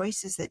right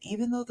choices, that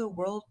even though the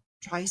world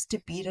tries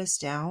to beat us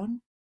down,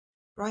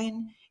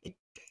 Brian,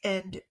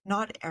 and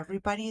not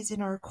everybody is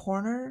in our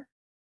corner,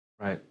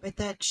 but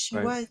that she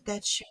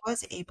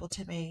was able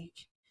to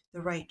make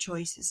the right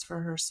choices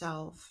for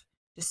herself,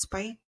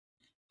 despite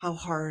how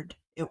hard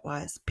it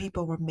was.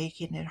 People were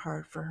making it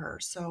hard for her.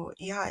 So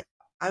yeah,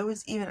 I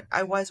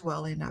was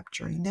welling up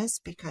during this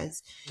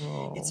because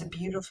it's a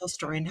beautiful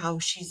story, and how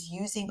she's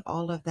using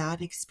all of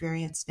that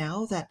experience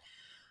now that,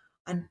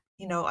 and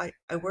I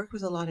work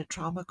with a lot of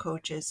trauma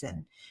coaches,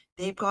 and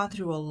they've gone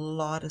through a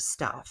lot of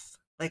stuff,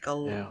 like a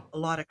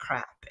lot of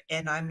crap.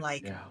 And I'm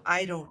like,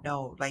 I don't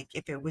know, like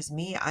if it was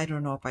me, I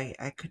don't know if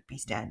I could be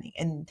standing.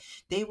 And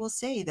they will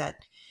say that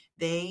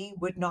they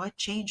would not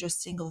change a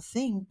single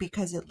thing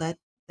because it led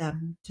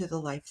them to the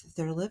life that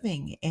they're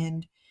living.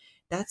 And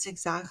that's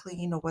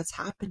exactly, what's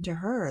happened to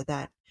her,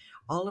 that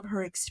all of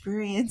her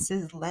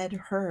experiences led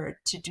her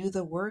to do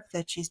the work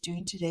that she's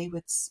doing today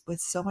with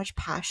so much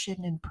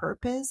passion and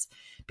purpose,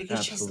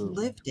 because she's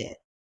lived it.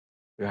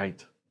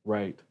 Right.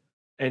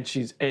 And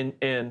she's and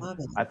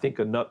I think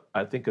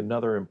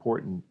another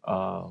important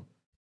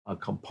a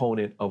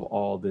component of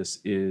all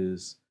this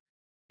is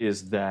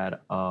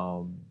that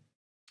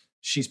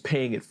she's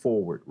paying it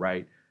forward,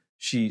 right?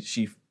 She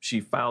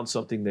found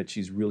something that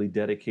she's really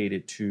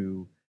dedicated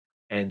to,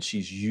 and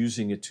she's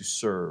using it to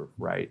serve,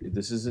 right?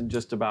 This isn't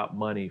just about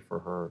money for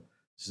her.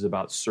 This is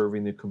about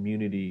serving the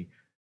community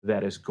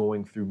that is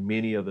going through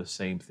many of the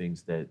same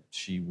things that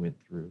she went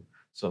through.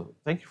 So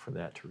thank you for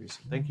that, Teresa.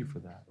 Thank you for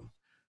that.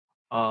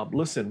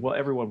 Listen, well,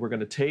 everyone, we're going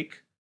to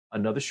take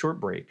another short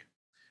break,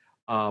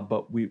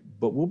 but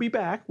we'll be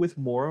back with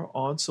more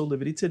on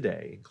Soulivity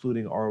Today,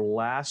 including our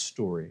last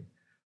story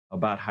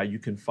about how you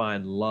can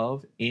find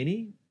love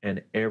any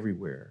and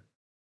everywhere.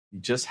 You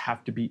just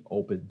have to be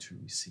open to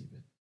receive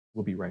it.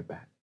 We'll be right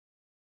back.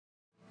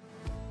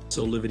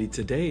 Soulivity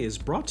Today is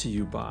brought to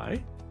you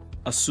by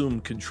Assume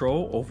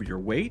control over your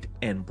weight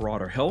and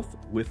broader health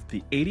with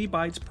the 80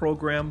 Bites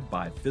program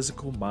by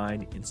Physical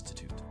Mind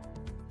Institute.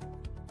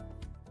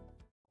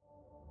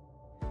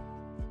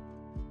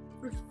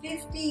 For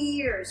 50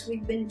 years,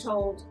 we've been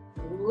told,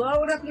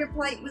 load up your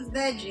plate with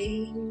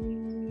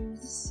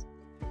veggies.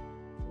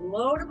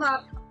 Load them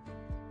up.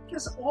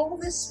 Because all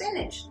this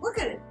spinach, look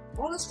at it,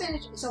 all the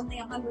spinach is only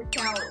 100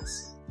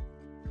 calories.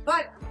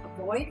 But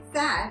avoid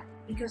fat,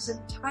 because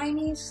a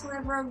tiny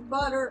sliver of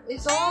butter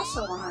is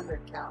also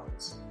 100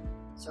 calories.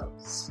 So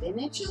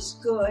spinach is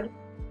good,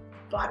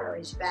 butter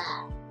is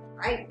bad,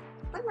 right?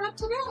 But not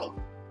today.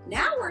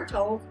 Now we're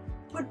told,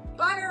 put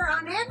butter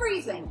on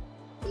everything,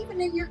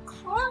 even in your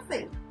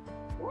coffee.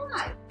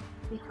 Why?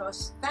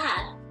 Because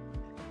fat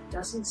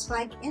doesn't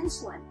spike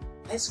insulin,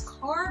 as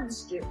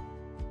carbs do.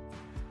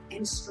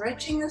 And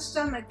stretching the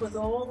stomach with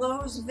all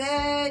those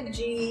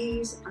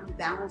veggies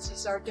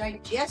unbalances our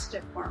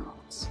digestive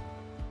hormones.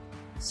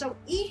 So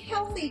eat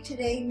healthy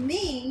today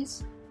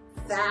means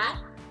fat,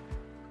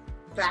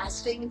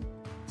 fasting,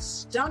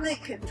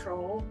 stomach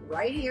control,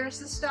 right here's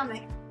the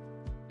stomach.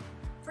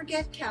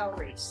 Forget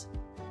calories.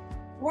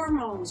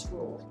 Hormones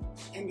rule,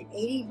 and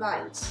 80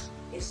 Bites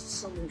is the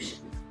solution.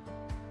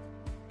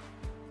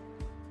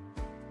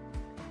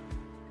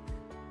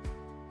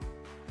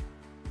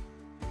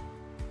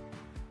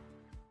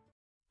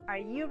 Are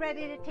you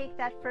ready to take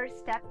that first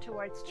step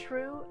towards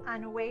true,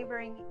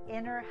 unwavering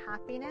inner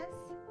happiness?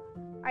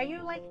 Are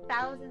you like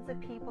thousands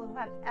of people who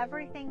have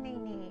everything they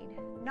need,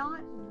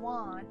 not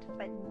want,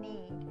 but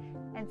need,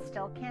 and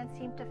still can't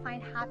seem to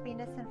find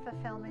happiness and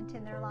fulfillment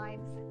in their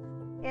lives?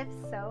 If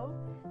so,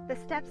 the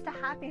Steps to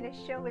Happiness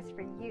show is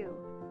for you.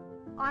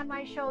 On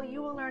my show,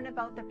 you will learn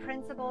about the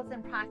principles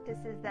and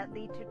practices that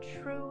lead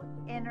to true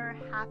inner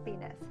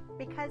happiness.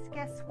 Because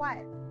guess what?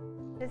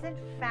 It isn't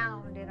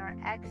found in our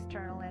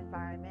external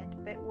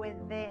environment, but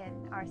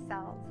within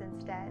ourselves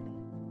instead.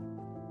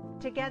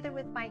 Together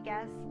with my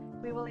guests,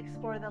 we will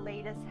explore the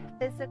latest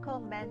physical,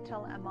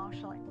 mental,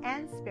 emotional,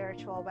 and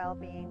spiritual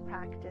well-being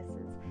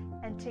practices.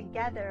 And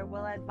together,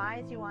 we'll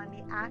advise you on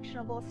the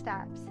actionable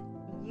steps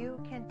you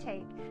can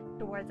take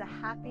towards a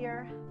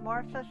happier,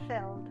 more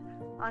fulfilled,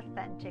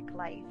 authentic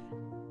life.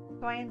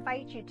 So I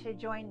invite you to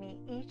join me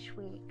each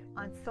week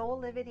on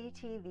Soulivity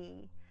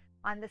TV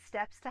on the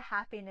Steps to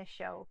Happiness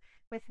show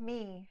with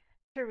me,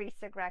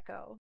 Teresa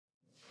Greco.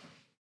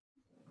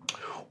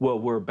 Well,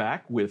 we're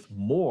back with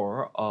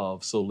more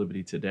of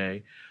Soulivity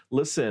Today.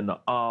 Listen,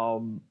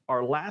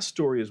 our last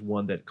story is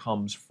one that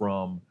comes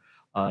from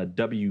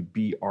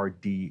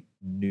WBRD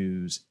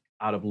News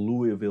out of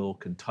Louisville,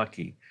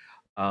 Kentucky,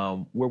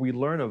 where we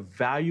learn a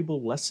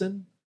valuable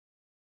lesson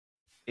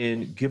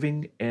in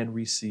giving and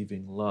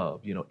receiving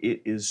love. You know,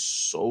 it is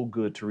so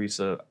good,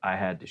 Teresa, I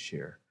had to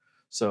share.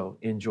 So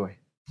enjoy.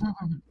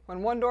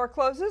 When one door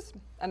closes,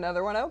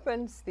 another one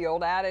opens. The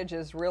old adage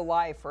is real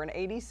life for an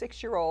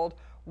 86-year-old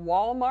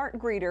Walmart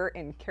greeter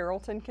in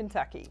Carrollton,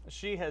 Kentucky.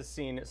 She has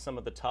seen some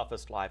of the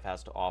toughest life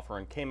has to offer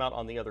and came out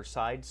on the other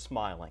side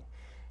smiling.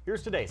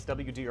 Here's today's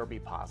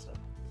WDRB Positive.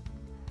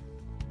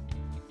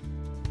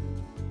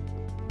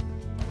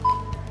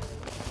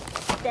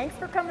 Thanks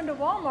for coming to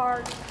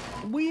Walmart.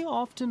 We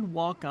often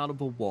walk out of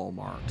a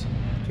Walmart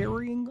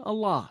carrying a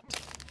lot.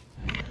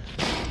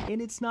 And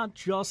it's not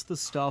just the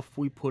stuff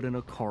we put in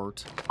a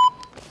cart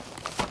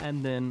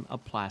and then a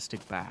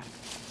plastic bag.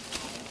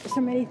 So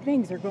many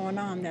things are going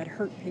on that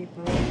hurt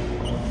people.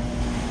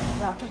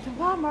 Welcome to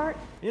Walmart.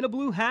 In a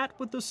blue hat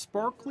with a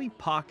sparkly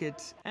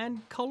pocket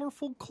and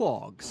colorful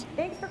clogs.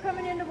 Thanks for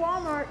coming into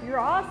Walmart. You're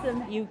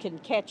awesome. You can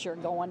catch her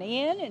going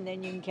in and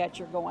then you can catch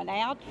her going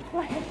out.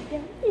 What have you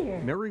done here?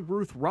 Mary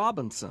Ruth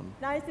Robinson.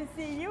 Nice to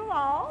see you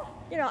all.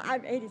 You know,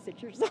 I'm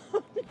 86 years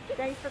old.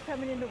 Thanks for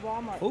coming into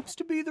Walmart. Hopes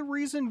to be the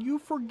reason you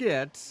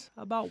forget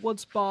about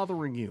what's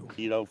bothering you.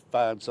 You don't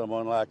find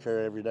someone like her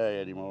every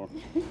day anymore.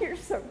 You're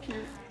so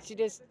cute. She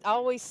just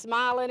always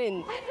smiling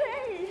and...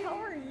 Hey, how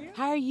are you?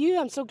 How are you?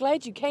 I'm so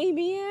glad you came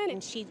in.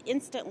 And she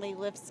instantly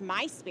lifts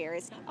my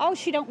spirits. Oh,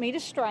 she don't meet a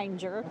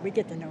stranger. We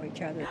get to know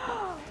each other.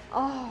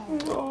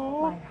 Oh,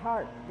 my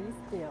heart, be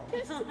still.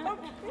 You're so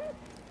cute.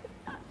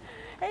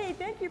 Hey,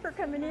 thank you for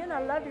coming in.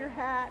 I love your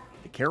hat.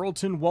 The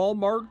Carrollton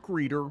Walmart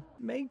greeter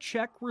may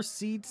check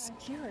receipts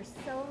You are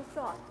so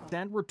thoughtful.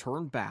 and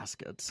return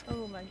baskets.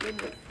 Oh, my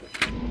goodness.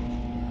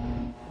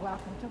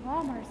 Welcome to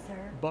Walmart,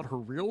 sir. But her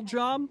real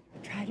job?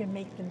 Try to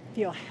make them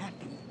feel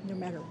happy, no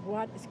matter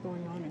what is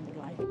going on in their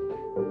life.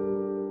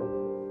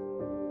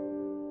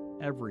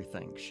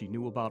 Everything she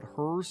knew about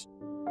hers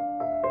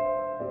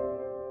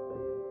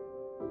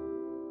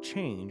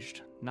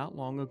changed not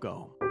long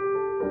ago.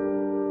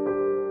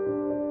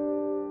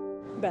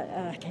 But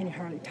I can't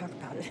hardly talk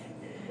about it.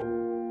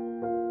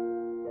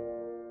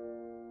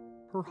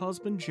 Her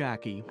husband,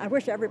 Jackie, I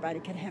wish everybody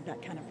could have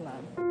that kind of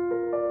love.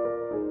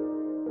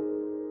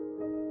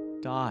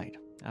 died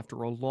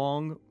after a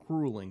long,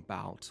 grueling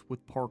bout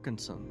with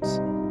Parkinson's.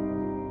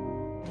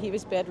 He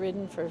was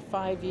bedridden for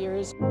 5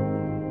 years.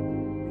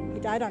 He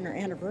died on our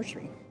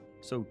anniversary.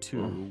 So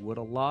too would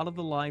a lot of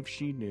the life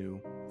she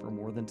knew for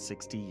more than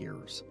 60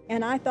 years.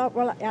 And I thought,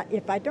 well,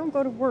 if I don't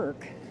go to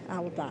work, I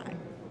will die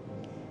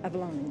of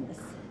loneliness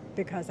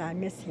because I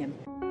miss him.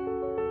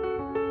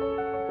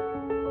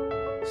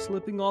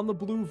 Slipping on the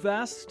blue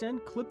vest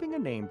and clipping a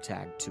name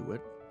tag to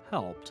it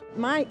helped.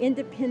 My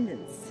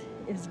independence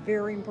is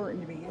very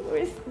important to me. It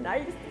was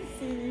nice to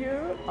see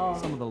you.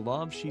 Some of the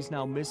love she's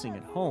now missing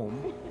at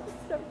home,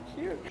 So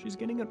cute. she's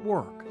getting at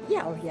work.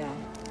 Yeah, oh yeah.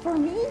 For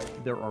me?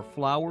 There are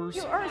flowers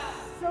You are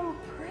so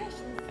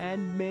precious.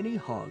 and many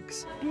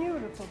hugs.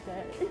 Beautiful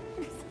day.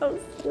 You're so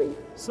sweet.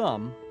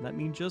 Some that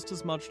mean just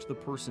as much to the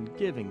person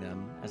giving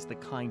them as the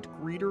kind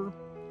greeter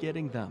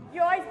getting them.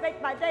 You always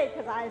make my day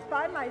because I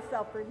find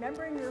myself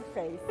remembering your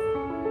face.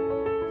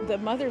 The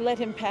mother let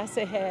him pass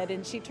ahead,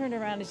 and she turned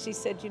around and she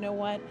said, you know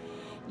what?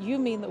 You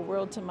mean the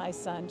world to my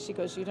son. She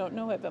goes, you don't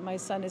know it, but my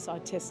son is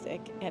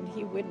autistic, and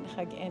he wouldn't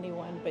hug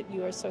anyone, but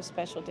you are so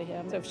special to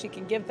him. So if she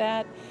can give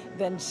that,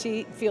 then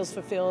she feels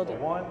fulfilled.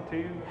 1,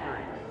 2, 3.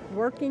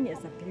 Working is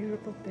a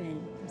beautiful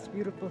thing. It's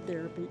beautiful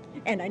therapy.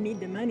 And I need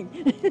the money.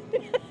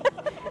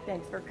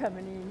 Thanks for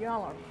coming in.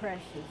 Y'all are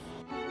precious.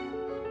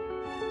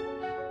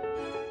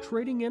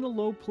 Trading in a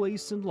low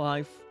place in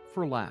life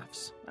for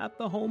laughs at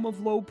the home of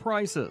low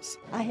prices.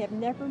 I have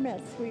never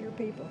met sweeter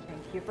people.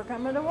 Thank you for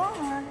coming to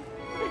Walmart.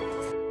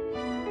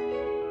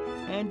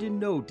 And in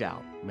no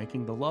doubt,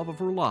 making the love of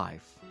her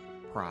life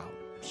proud.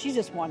 She's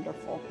just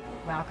wonderful.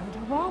 Welcome to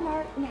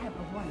Walmart and have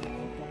a wonderful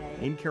day.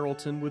 In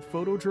Carrollton with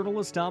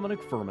photojournalist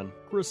Dominic Furman,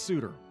 Chris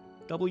Suter,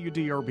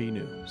 WDRB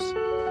News.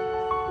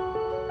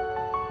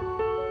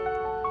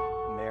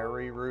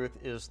 Ruth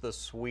is the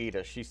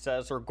sweetest. She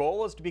says her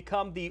goal is to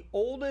become the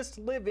oldest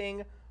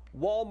living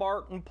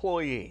Walmart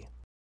employee.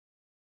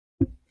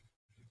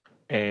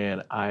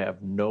 And I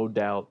have no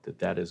doubt that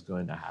that is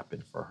going to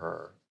happen for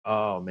her.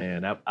 Oh,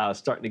 man, I was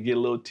starting to get a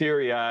little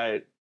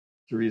tearry-eyed,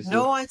 Teresa.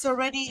 No, it's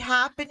already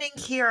happening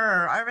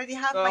here. I already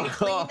have my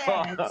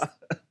Kleenex.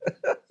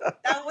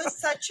 That was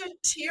such a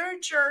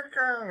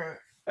tearjerker.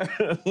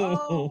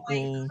 Oh,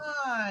 my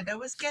God. I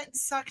was getting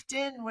sucked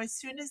in. As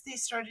soon as they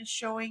started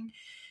showing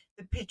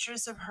the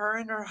pictures of her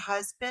and her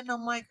husband,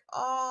 I'm like,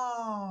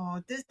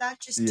 oh, that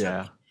just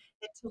took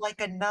it to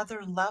like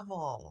another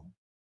level.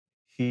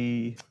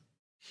 He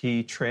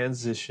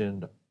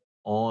transitioned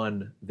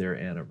on their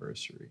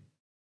anniversary.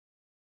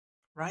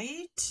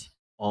 Right?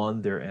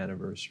 On their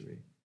anniversary.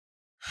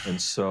 And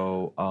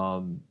so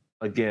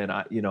again,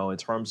 in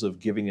terms of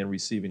giving and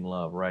receiving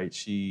love, right?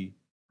 She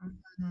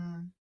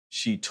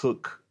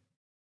took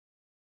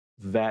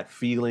that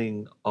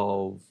feeling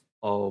of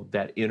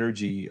that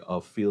energy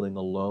of feeling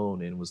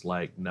alone and was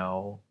like,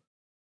 no,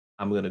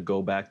 I'm going to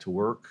go back to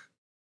work.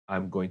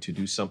 I'm going to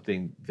do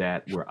something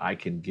where I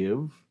can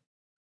give,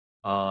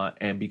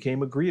 and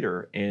became a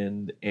greeter.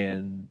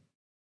 And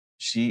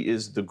she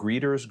is the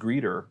greeter's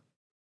greeter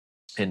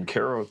in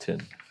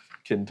Carrollton,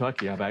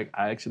 Kentucky. I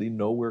actually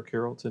know where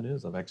Carrollton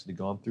is. I've actually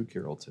gone through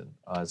Carrollton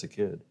as a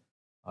kid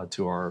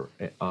to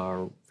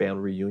our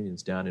family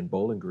reunions down in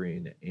Bowling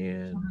Green.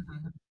 And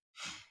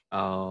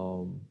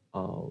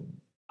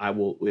I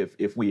will,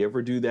 if we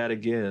ever do that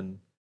again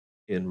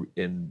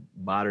in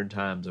modern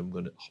times, I'm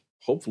going to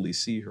hopefully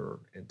see her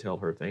and tell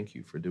her thank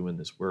you for doing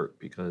this work,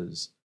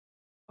 because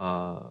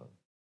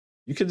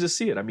you can just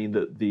see it. I mean,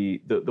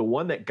 the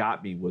one that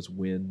got me was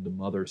when the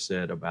mother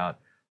said about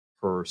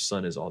her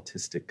son is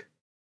autistic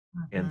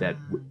and that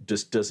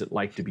just doesn't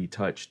like to be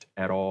touched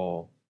at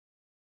all,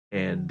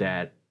 and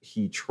that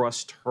he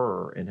trusts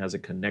her and has a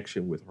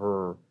connection with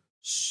her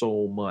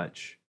so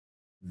much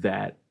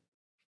that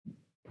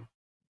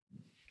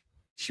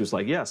she was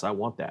like, yes, I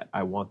want that.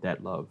 I want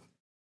that love.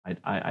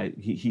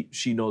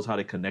 She knows how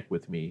to connect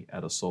with me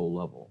at a soul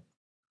level.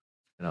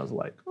 And I was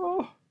like,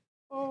 oh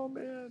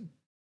man.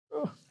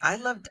 Oh. I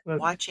loved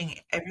watching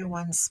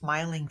everyone's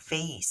smiling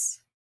face,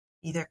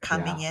 either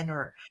coming in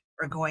or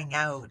going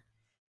out.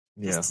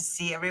 Just to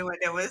see everyone.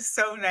 It was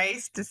so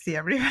nice to see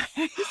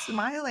everybody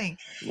smiling.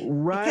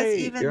 Right. Because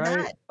even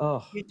that,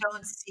 oh. you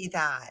don't see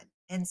that.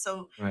 And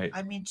so, right.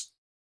 I mean,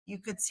 you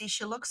could see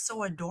she looks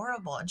so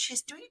adorable. And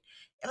she's doing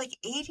like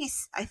 80,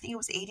 I think it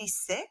was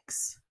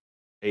 86?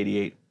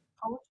 88.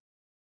 Oh,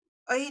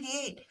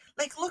 88.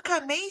 Like, look how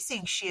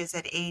amazing she is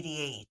at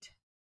 88.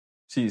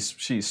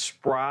 She's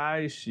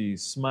spry,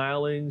 she's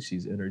smiling,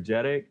 she's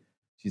energetic,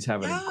 she's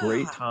having a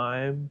great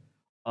time.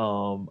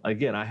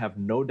 Again, I have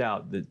no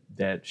doubt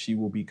that she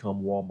will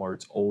become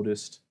Walmart's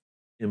oldest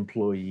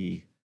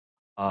employee.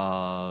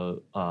 And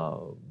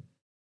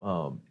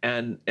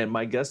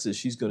my guess is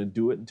she's going to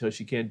do it until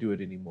she can't do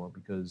it anymore,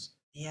 because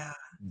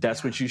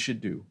that's what you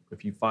should do.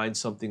 If you find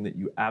something that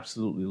you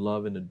absolutely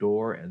love and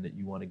adore and that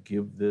you want to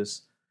give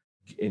this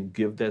and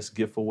give this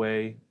gift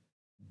away,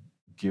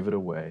 give it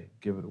away,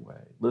 give it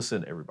away.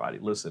 Listen, everybody,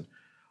 listen.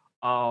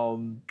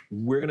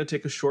 We're going to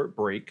take a short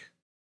break.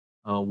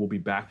 We'll be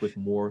back with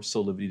more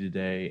Soulivity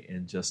Today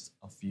in just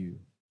a few.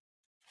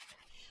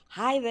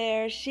 Hi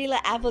there, Sheila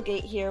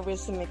Applegate here with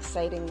some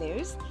exciting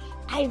news.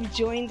 I've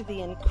joined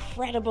the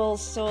incredible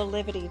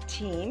Soulivity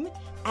team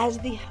as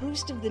the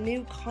host of the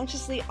new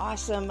Consciously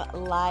Awesome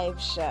live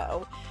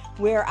show,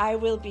 where I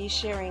will be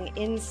sharing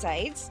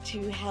insights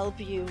to help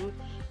you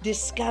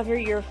discover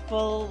your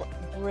full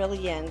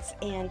brilliance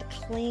and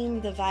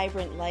claim the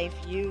vibrant life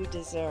you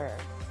deserve.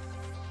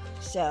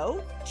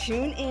 So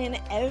tune in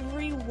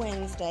every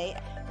Wednesday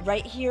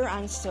right here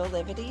on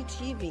Soulivity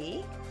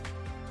TV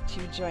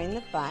to join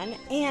the fun,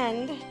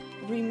 and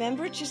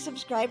remember to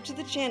subscribe to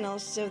the channel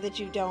so that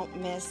you don't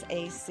miss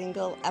a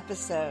single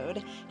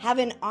episode. Have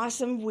an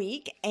awesome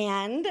week,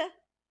 and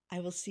I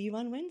will see you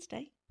on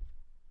Wednesday.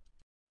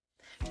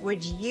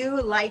 Would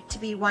you like to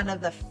be one of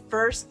the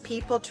first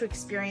people to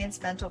experience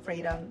mental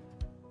freedom?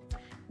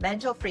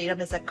 Mental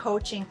freedom is a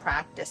coaching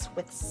practice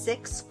with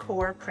 6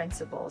 core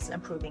principles: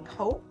 improving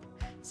hope,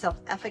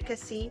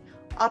 self-efficacy,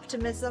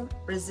 optimism,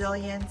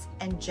 resilience,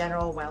 and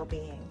general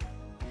well-being.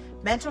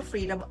 Mental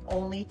freedom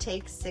only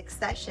takes 6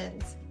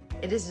 sessions.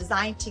 It is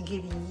designed to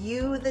give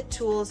you the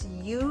tools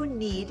you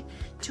need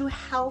to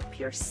help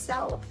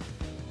yourself.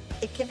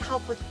 It can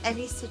help with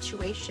any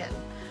situation: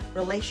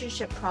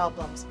 relationship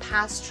problems,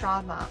 past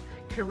trauma,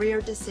 career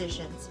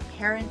decisions,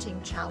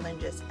 parenting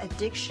challenges,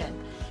 addiction,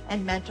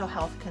 and mental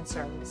health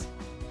concerns.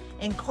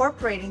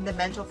 Incorporating the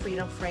mental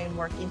freedom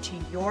framework into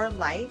your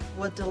life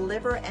will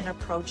deliver an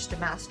approach to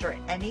master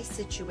any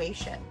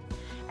situation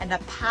and a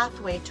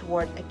pathway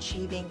toward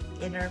achieving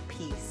inner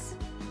peace.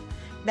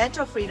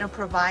 Mental freedom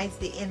provides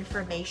the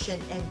information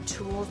and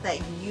tools that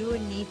you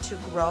need to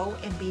grow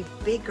and be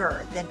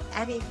bigger than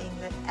anything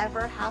that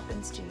ever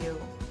happens to you.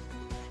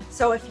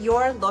 So if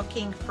you're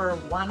looking for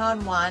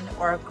one-on-one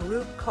or a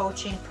group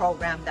coaching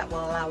program that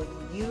will allow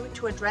you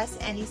to address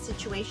any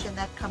situation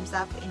that comes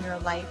up in your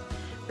life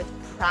with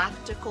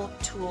practical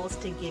tools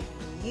to give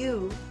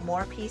you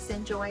more peace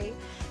and joy,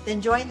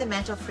 then join the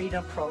Mental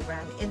Freedom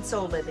Program in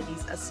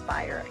Soulivity's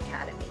Aspire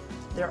Academy.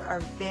 There are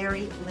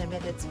very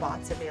limited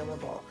spots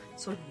available,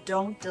 so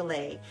don't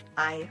delay.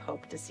 I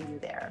hope to see you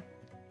there.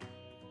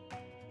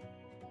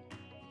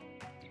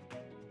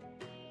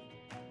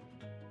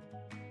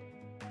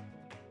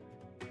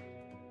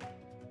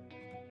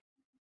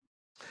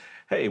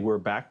 Hey, we're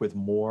back with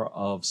more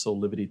of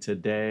Soulivity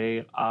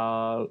Today.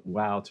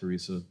 Wow,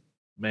 Teresa,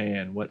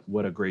 man,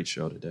 what a great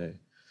show today.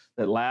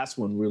 That last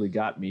one really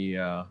got me.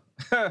 I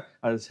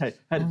just had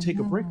to take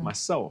a break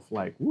myself.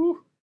 Like,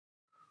 woo,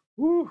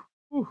 woo,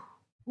 woo,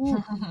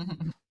 woo.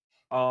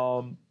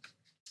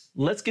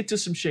 Let's get to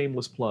some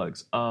shameless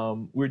plugs.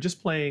 We're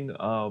just playing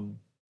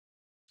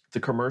the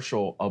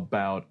commercial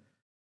about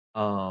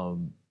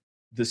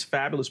this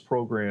fabulous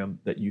program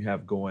that you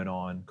have going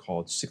on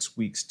called 6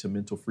 Weeks to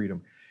Mental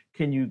Freedom.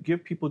 Can you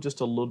give people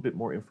just a little bit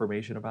more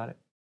information about it?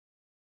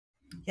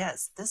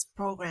 Yes, this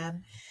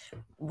program,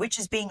 which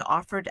is being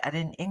offered at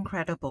an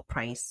incredible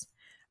price.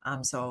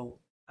 So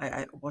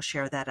I will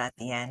share that at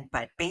the end.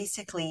 But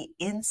basically,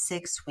 in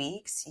 6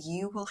 weeks,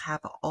 you will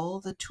have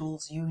all the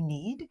tools you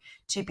need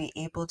to be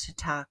able to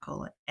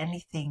tackle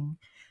anything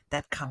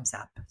that comes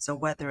up. So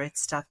whether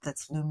it's stuff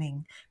that's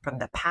looming from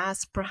the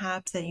past,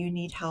 perhaps, that you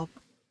need help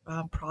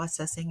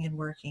processing and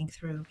working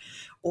through,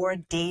 or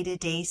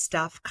day-to-day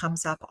stuff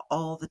comes up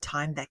all the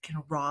time that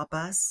can rob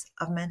us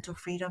of mental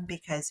freedom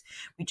because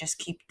we just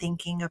keep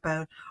thinking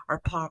about our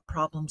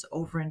problems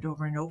over and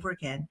over and over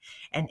again.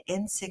 And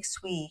in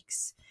 6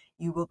 weeks,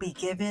 you will be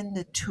given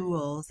the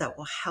tools that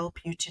will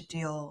help you to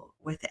deal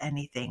with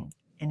anything.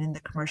 And in the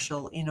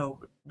commercial, you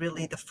know,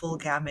 really the full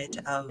gamut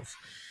of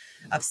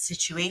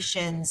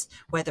situations,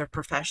 whether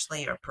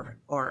professionally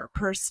or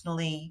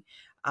personally.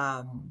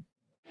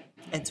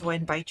 And so I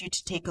invite you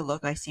to take a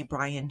look. I see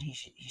Brian,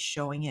 he's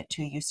showing it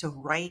to you. So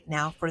right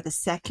now for the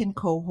second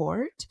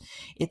cohort,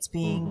 it's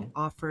being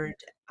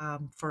offered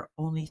for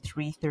only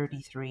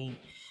 $333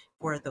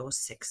 for those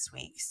 6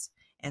 weeks.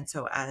 And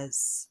so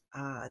as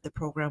the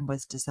program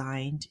was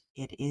designed,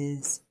 it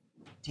is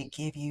to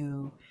give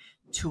you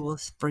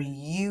tools for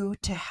you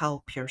to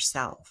help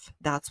yourself.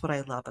 That's what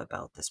I love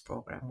about this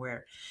program,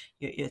 where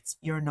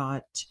you're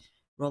not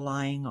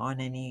relying on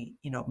any,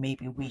 you know,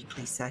 maybe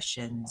weekly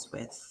sessions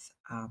with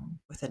a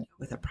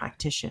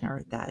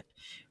practitioner. That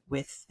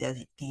with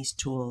these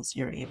tools,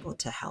 you're able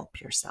to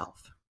help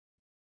yourself.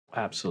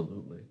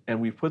 Absolutely.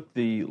 And we put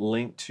the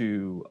link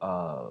to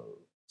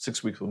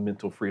 6 Weeks with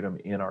Mental Freedom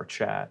in our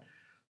chat.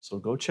 So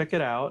go check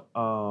it out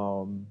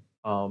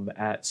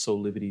at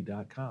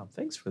soulivity.com.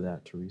 Thanks for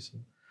that, Teresa.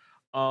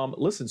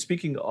 Listen,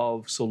 speaking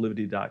of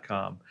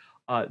soulivity.com,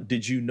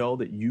 did you know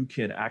that you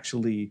can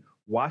actually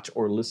watch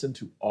or listen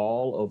to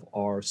all of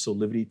our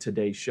Soulivity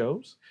Today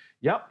shows?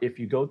 Yep, if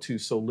you go to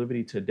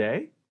Soulivity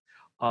Today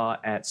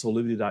at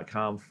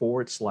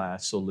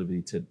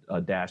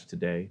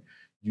soulivity.com/Soulivity-today,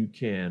 you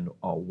can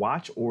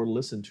watch or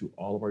listen to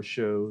all of our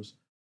shows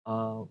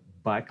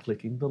by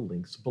clicking the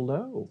links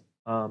below.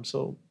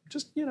 So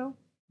just,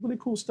 really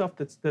cool stuff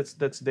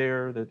that's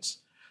there.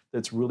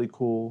 That's really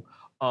cool.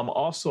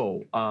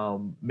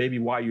 Also, maybe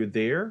while you're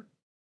there,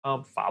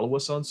 follow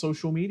us on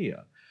social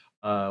media.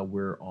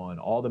 We're on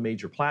all the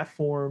major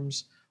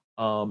platforms.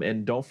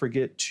 And don't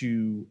forget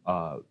to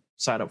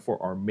sign up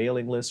for our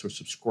mailing list or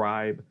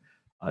subscribe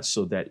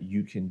so that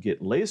you can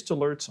get latest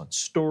alerts on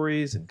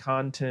stories and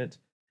content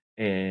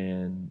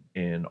and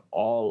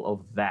all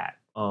of that.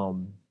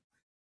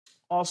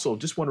 Also,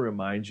 just want to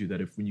remind you that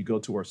when you go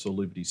to our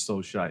Soulivity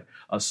site,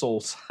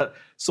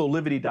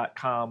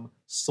 Soulivity.com,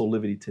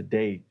 Soulivity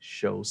Today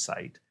show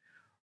site,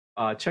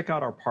 check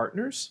out our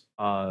partners,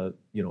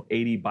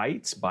 80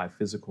 Bites by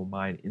Physical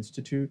Mind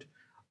Institute,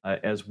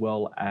 as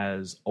well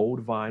as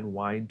Old Vine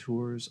Wine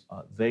Tours.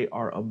 They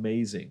are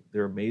amazing.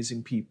 They're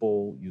amazing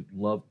people. You'd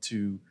love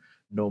to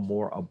know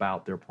more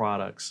about their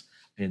products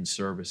and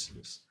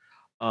services.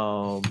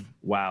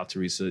 Wow,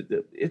 Teresa,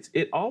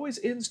 it always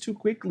ends too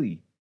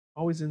quickly.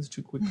 Always ends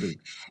too quickly.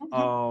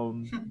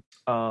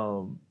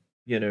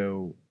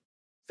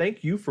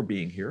 Thank you for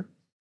being here.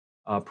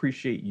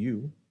 Appreciate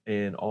you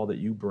and all that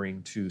you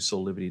bring to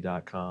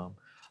Soulivity.com.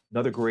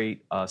 Another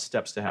great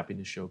Steps to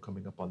Happiness show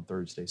coming up on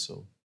Thursday.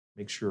 So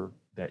make sure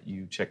that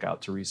you check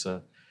out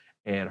Teresa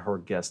and her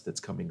guest that's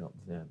coming up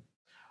then.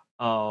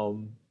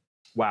 Wow,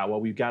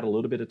 well, we've got a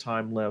little bit of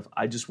time left.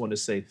 I just want to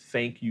say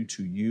thank you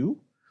to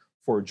you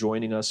for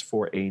joining us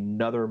for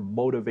another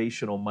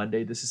Motivational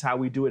Monday. This is how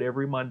we do it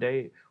every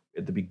Monday.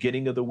 At the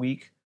beginning of the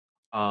week,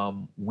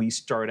 we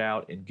start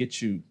out and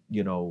get you,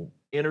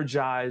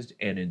 energized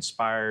and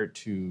inspired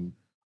to,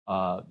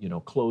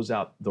 close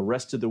out the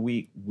rest of the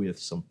week with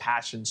some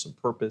passion, some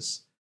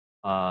purpose,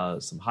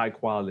 some high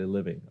quality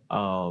living.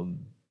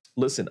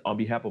 Listen, on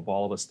behalf of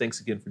all of us,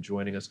 thanks again for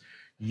joining us.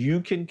 You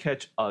can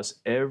catch us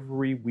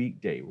every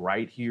weekday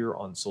right here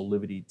on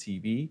Soulivity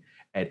TV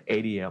at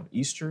 8 a.m.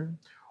 Eastern.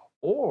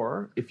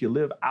 Or if you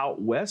live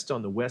out west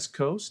on the West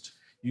Coast,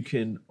 you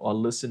can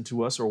listen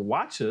to us or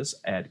watch us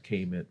at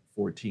KMET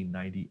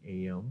 1490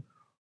 AM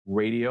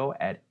radio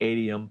at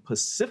 8 a.m.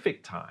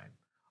 Pacific time.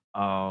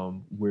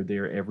 We're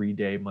there every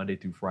day, Monday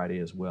through Friday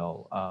as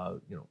well.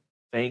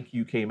 Thank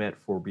you, KMET,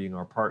 for being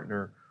our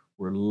partner.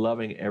 We're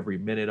loving every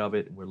minute of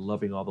it. We're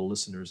loving all the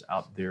listeners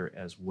out there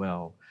as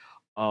well.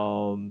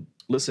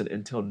 Listen,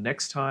 until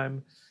next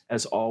time,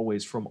 as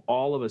always, from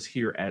all of us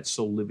here at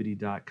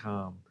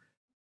Soulivity.com,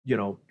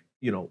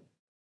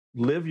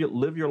 live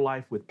your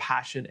life with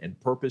passion and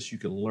purpose. You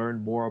can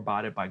learn more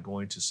about it by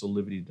going to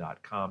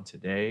Soulivity.com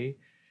today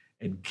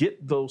and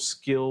get those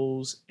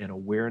skills and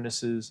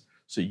awarenesses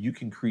so you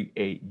can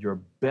create your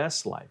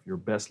best life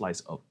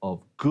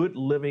of good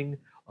living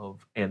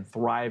and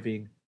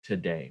thriving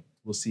today.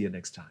 We'll see you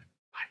next time.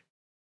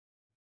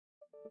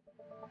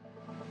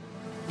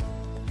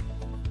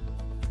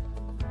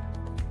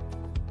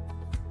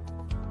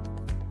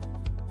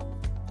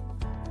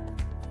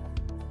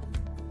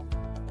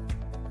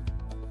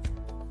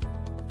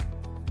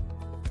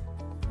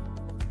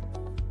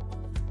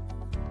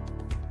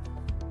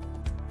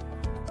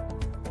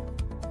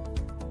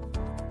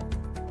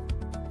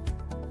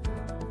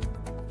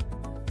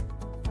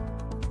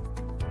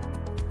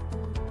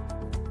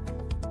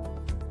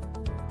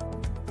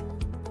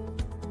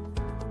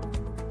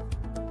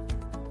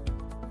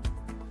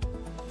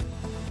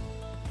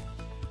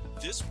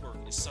 This work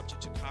is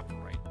subject to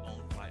copyright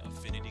owned by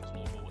Affinity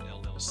Global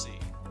LLC.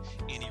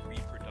 Any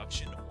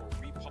reproduction or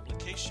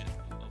republication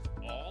of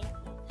all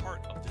or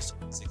part of this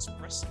is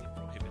expressly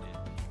prohibited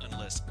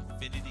unless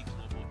Affinity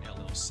Global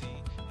LLC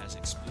has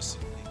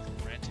explicitly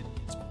granted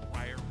its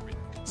prior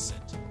written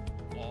consent.